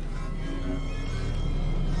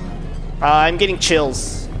 I'm getting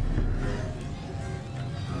chills.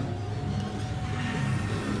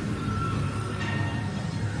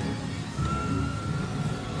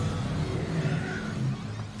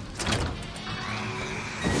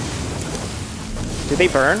 they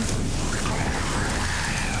burn?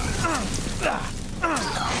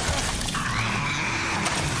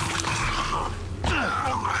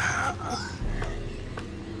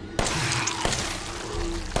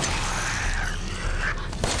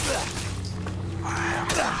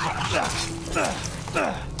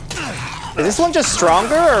 Is this one just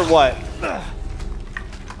stronger or what?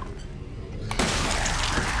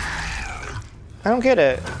 I don't get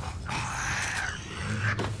it.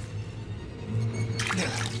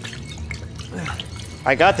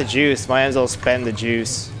 I got the juice, might as well spend the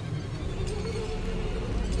juice.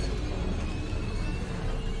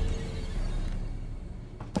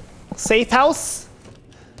 Safe house?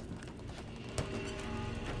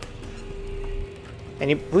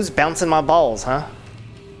 Who's bouncing my balls, huh?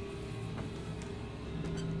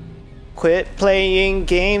 Quit playing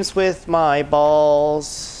games with my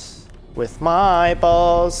balls. With my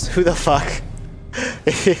balls. Who the fuck?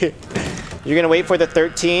 You're gonna wait for the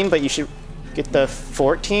 13, but you should get the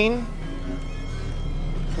 14?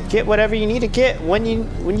 Get whatever you need to get when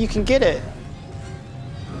you can get it.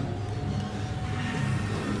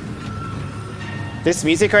 This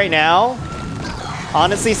music right now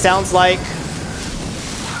honestly sounds like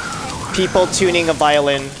people tuning a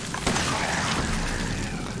violin.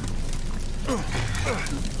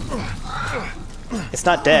 It's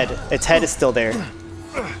not dead. Its head is still there.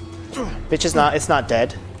 Bitch is not, it's not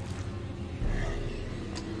dead.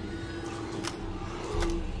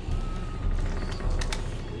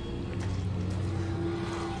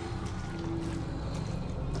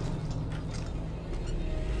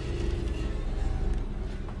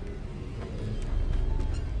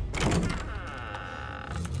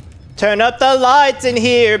 Turn up the lights in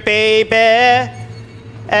here, baby.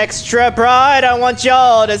 Extra bright, I want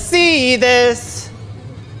y'all to see this.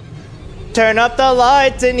 Turn up the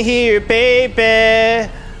lights in here, baby.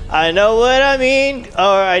 I know what I mean, or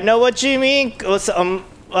I know what you mean.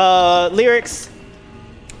 Lyrics.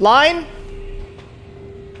 Line?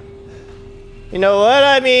 You know what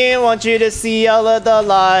I mean, want you to see all of the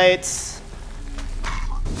lights.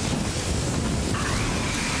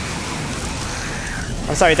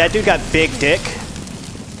 I'm sorry, that dude got big dick.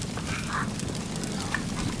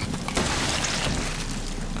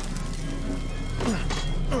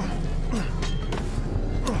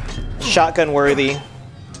 Shotgun worthy.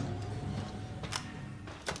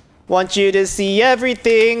 Want you to see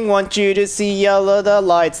everything, want you to see all of the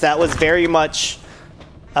lights. That was very much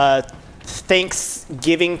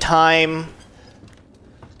Thanksgiving time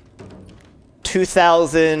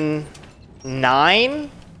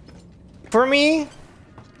 2009 for me,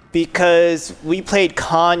 because we played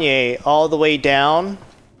Kanye all the way down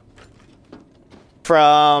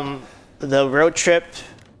from the road trip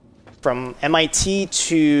from MIT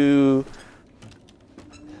to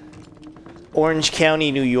Orange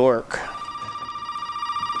County, New York.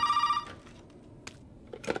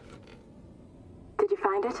 Did you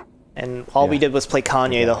find it? And all we did was play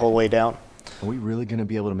Kanye the whole way down. Are we really gonna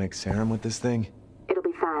be able to make serum with this thing? It'll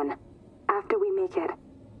be fine. After we make it,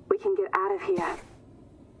 we can get out of here.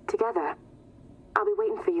 Together. I'll be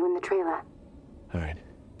waiting for you in the trailer. All right.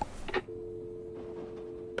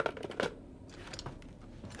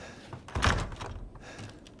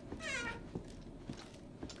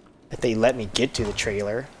 If they let me get to the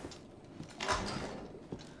trailer.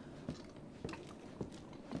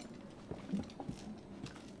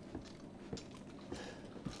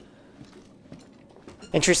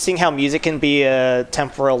 Interesting how music can be a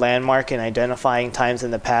temporal landmark in identifying times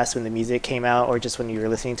in the past when the music came out, or just when you were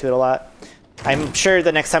listening to it a lot. I'm sure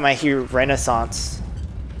the next time I hear Renaissance,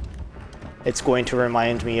 it's going to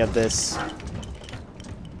remind me of this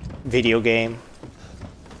video game.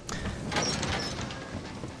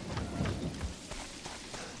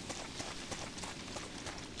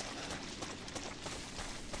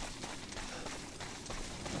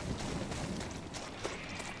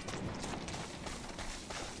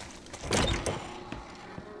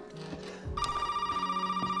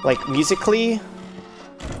 Like, musically,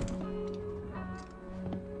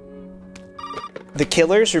 The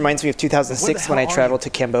Killers reminds me of 2006 when I traveled to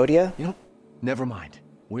Cambodia. You know, never mind.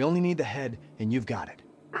 We only need the head, and you've got it.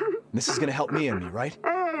 This is gonna help Mia and me, right?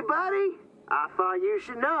 Hey, buddy. I thought you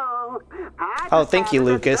should know. Oh, thank you,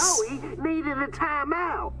 Lucas. Zoe needed a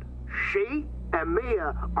timeout. She and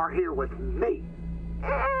Mia are here with me.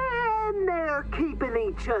 And they're keeping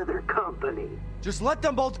each other company. Just let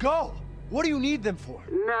them both go. What do you need them for?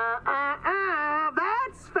 Nah,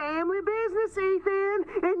 that's family business, Ethan,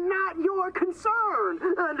 and not your concern.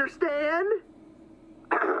 Understand?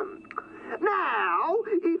 Now,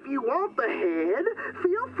 if you want the head,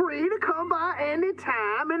 feel free to come by any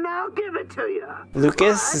time and I'll give it to you.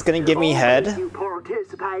 Lucas is gonna give me head. You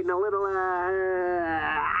participate in a little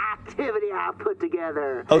activity I put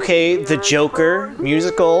together. Okay, The Joker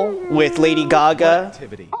musical with Lady Gaga,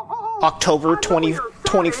 Activity. October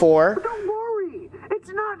 2024. But don't worry, it's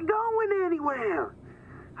not going anywhere.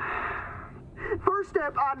 First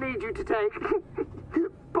step I need you to take,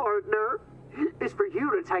 partner, is for you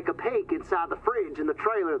to take a peek inside the fridge in the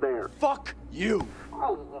trailer there. Fuck you.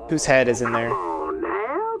 Whose head is in there? Come on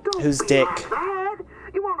now, don't Whose be dick? like that.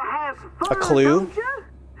 You want to have some fun, A clue? don't you?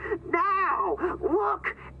 Now,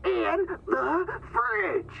 look in the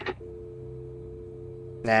fridge.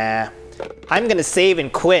 Nah. I'm gonna save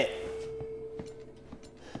and quit.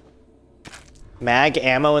 Mag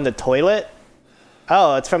ammo in the toilet?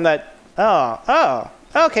 Oh, it's from that... Oh.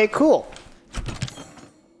 Okay, cool.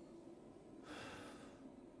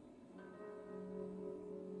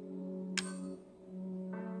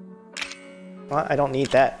 Well, I don't need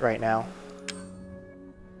that right now.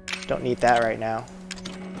 Don't need that right now.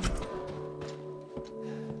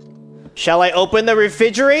 Shall I open the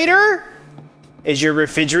refrigerator? Is your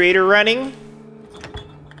refrigerator running?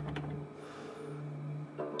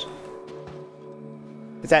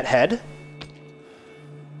 Is that head?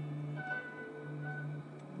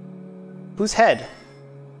 Whose head?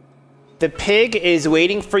 The pig is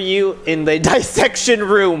waiting for you in the dissection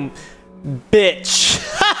room, bitch.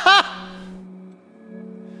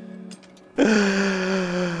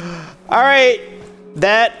 All right,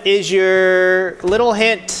 that is your little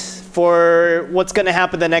hint for what's gonna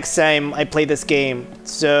happen the next time I play this game.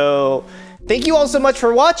 So thank you all so much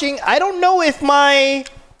for watching. I don't know if my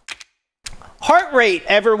heart rate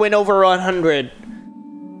ever went over 100.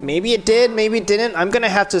 Maybe it did, maybe it didn't. I'm gonna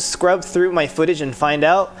have to scrub through my footage and find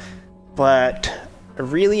out. But I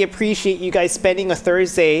really appreciate you guys spending a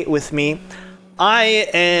Thursday with me. I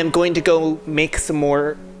am going to go make some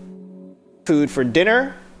more food for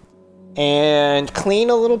dinner and clean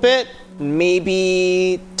a little bit,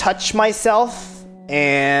 maybe touch myself,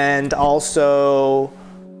 and also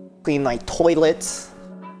clean like toilets.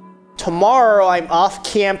 Tomorrow I'm off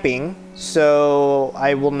camping, so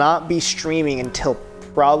I will not be streaming until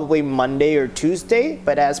probably Monday or Tuesday,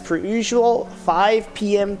 but as per usual, 5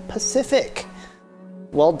 p.m. Pacific.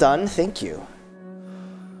 Well done, thank you.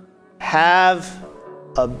 Have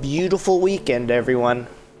a beautiful weekend, everyone.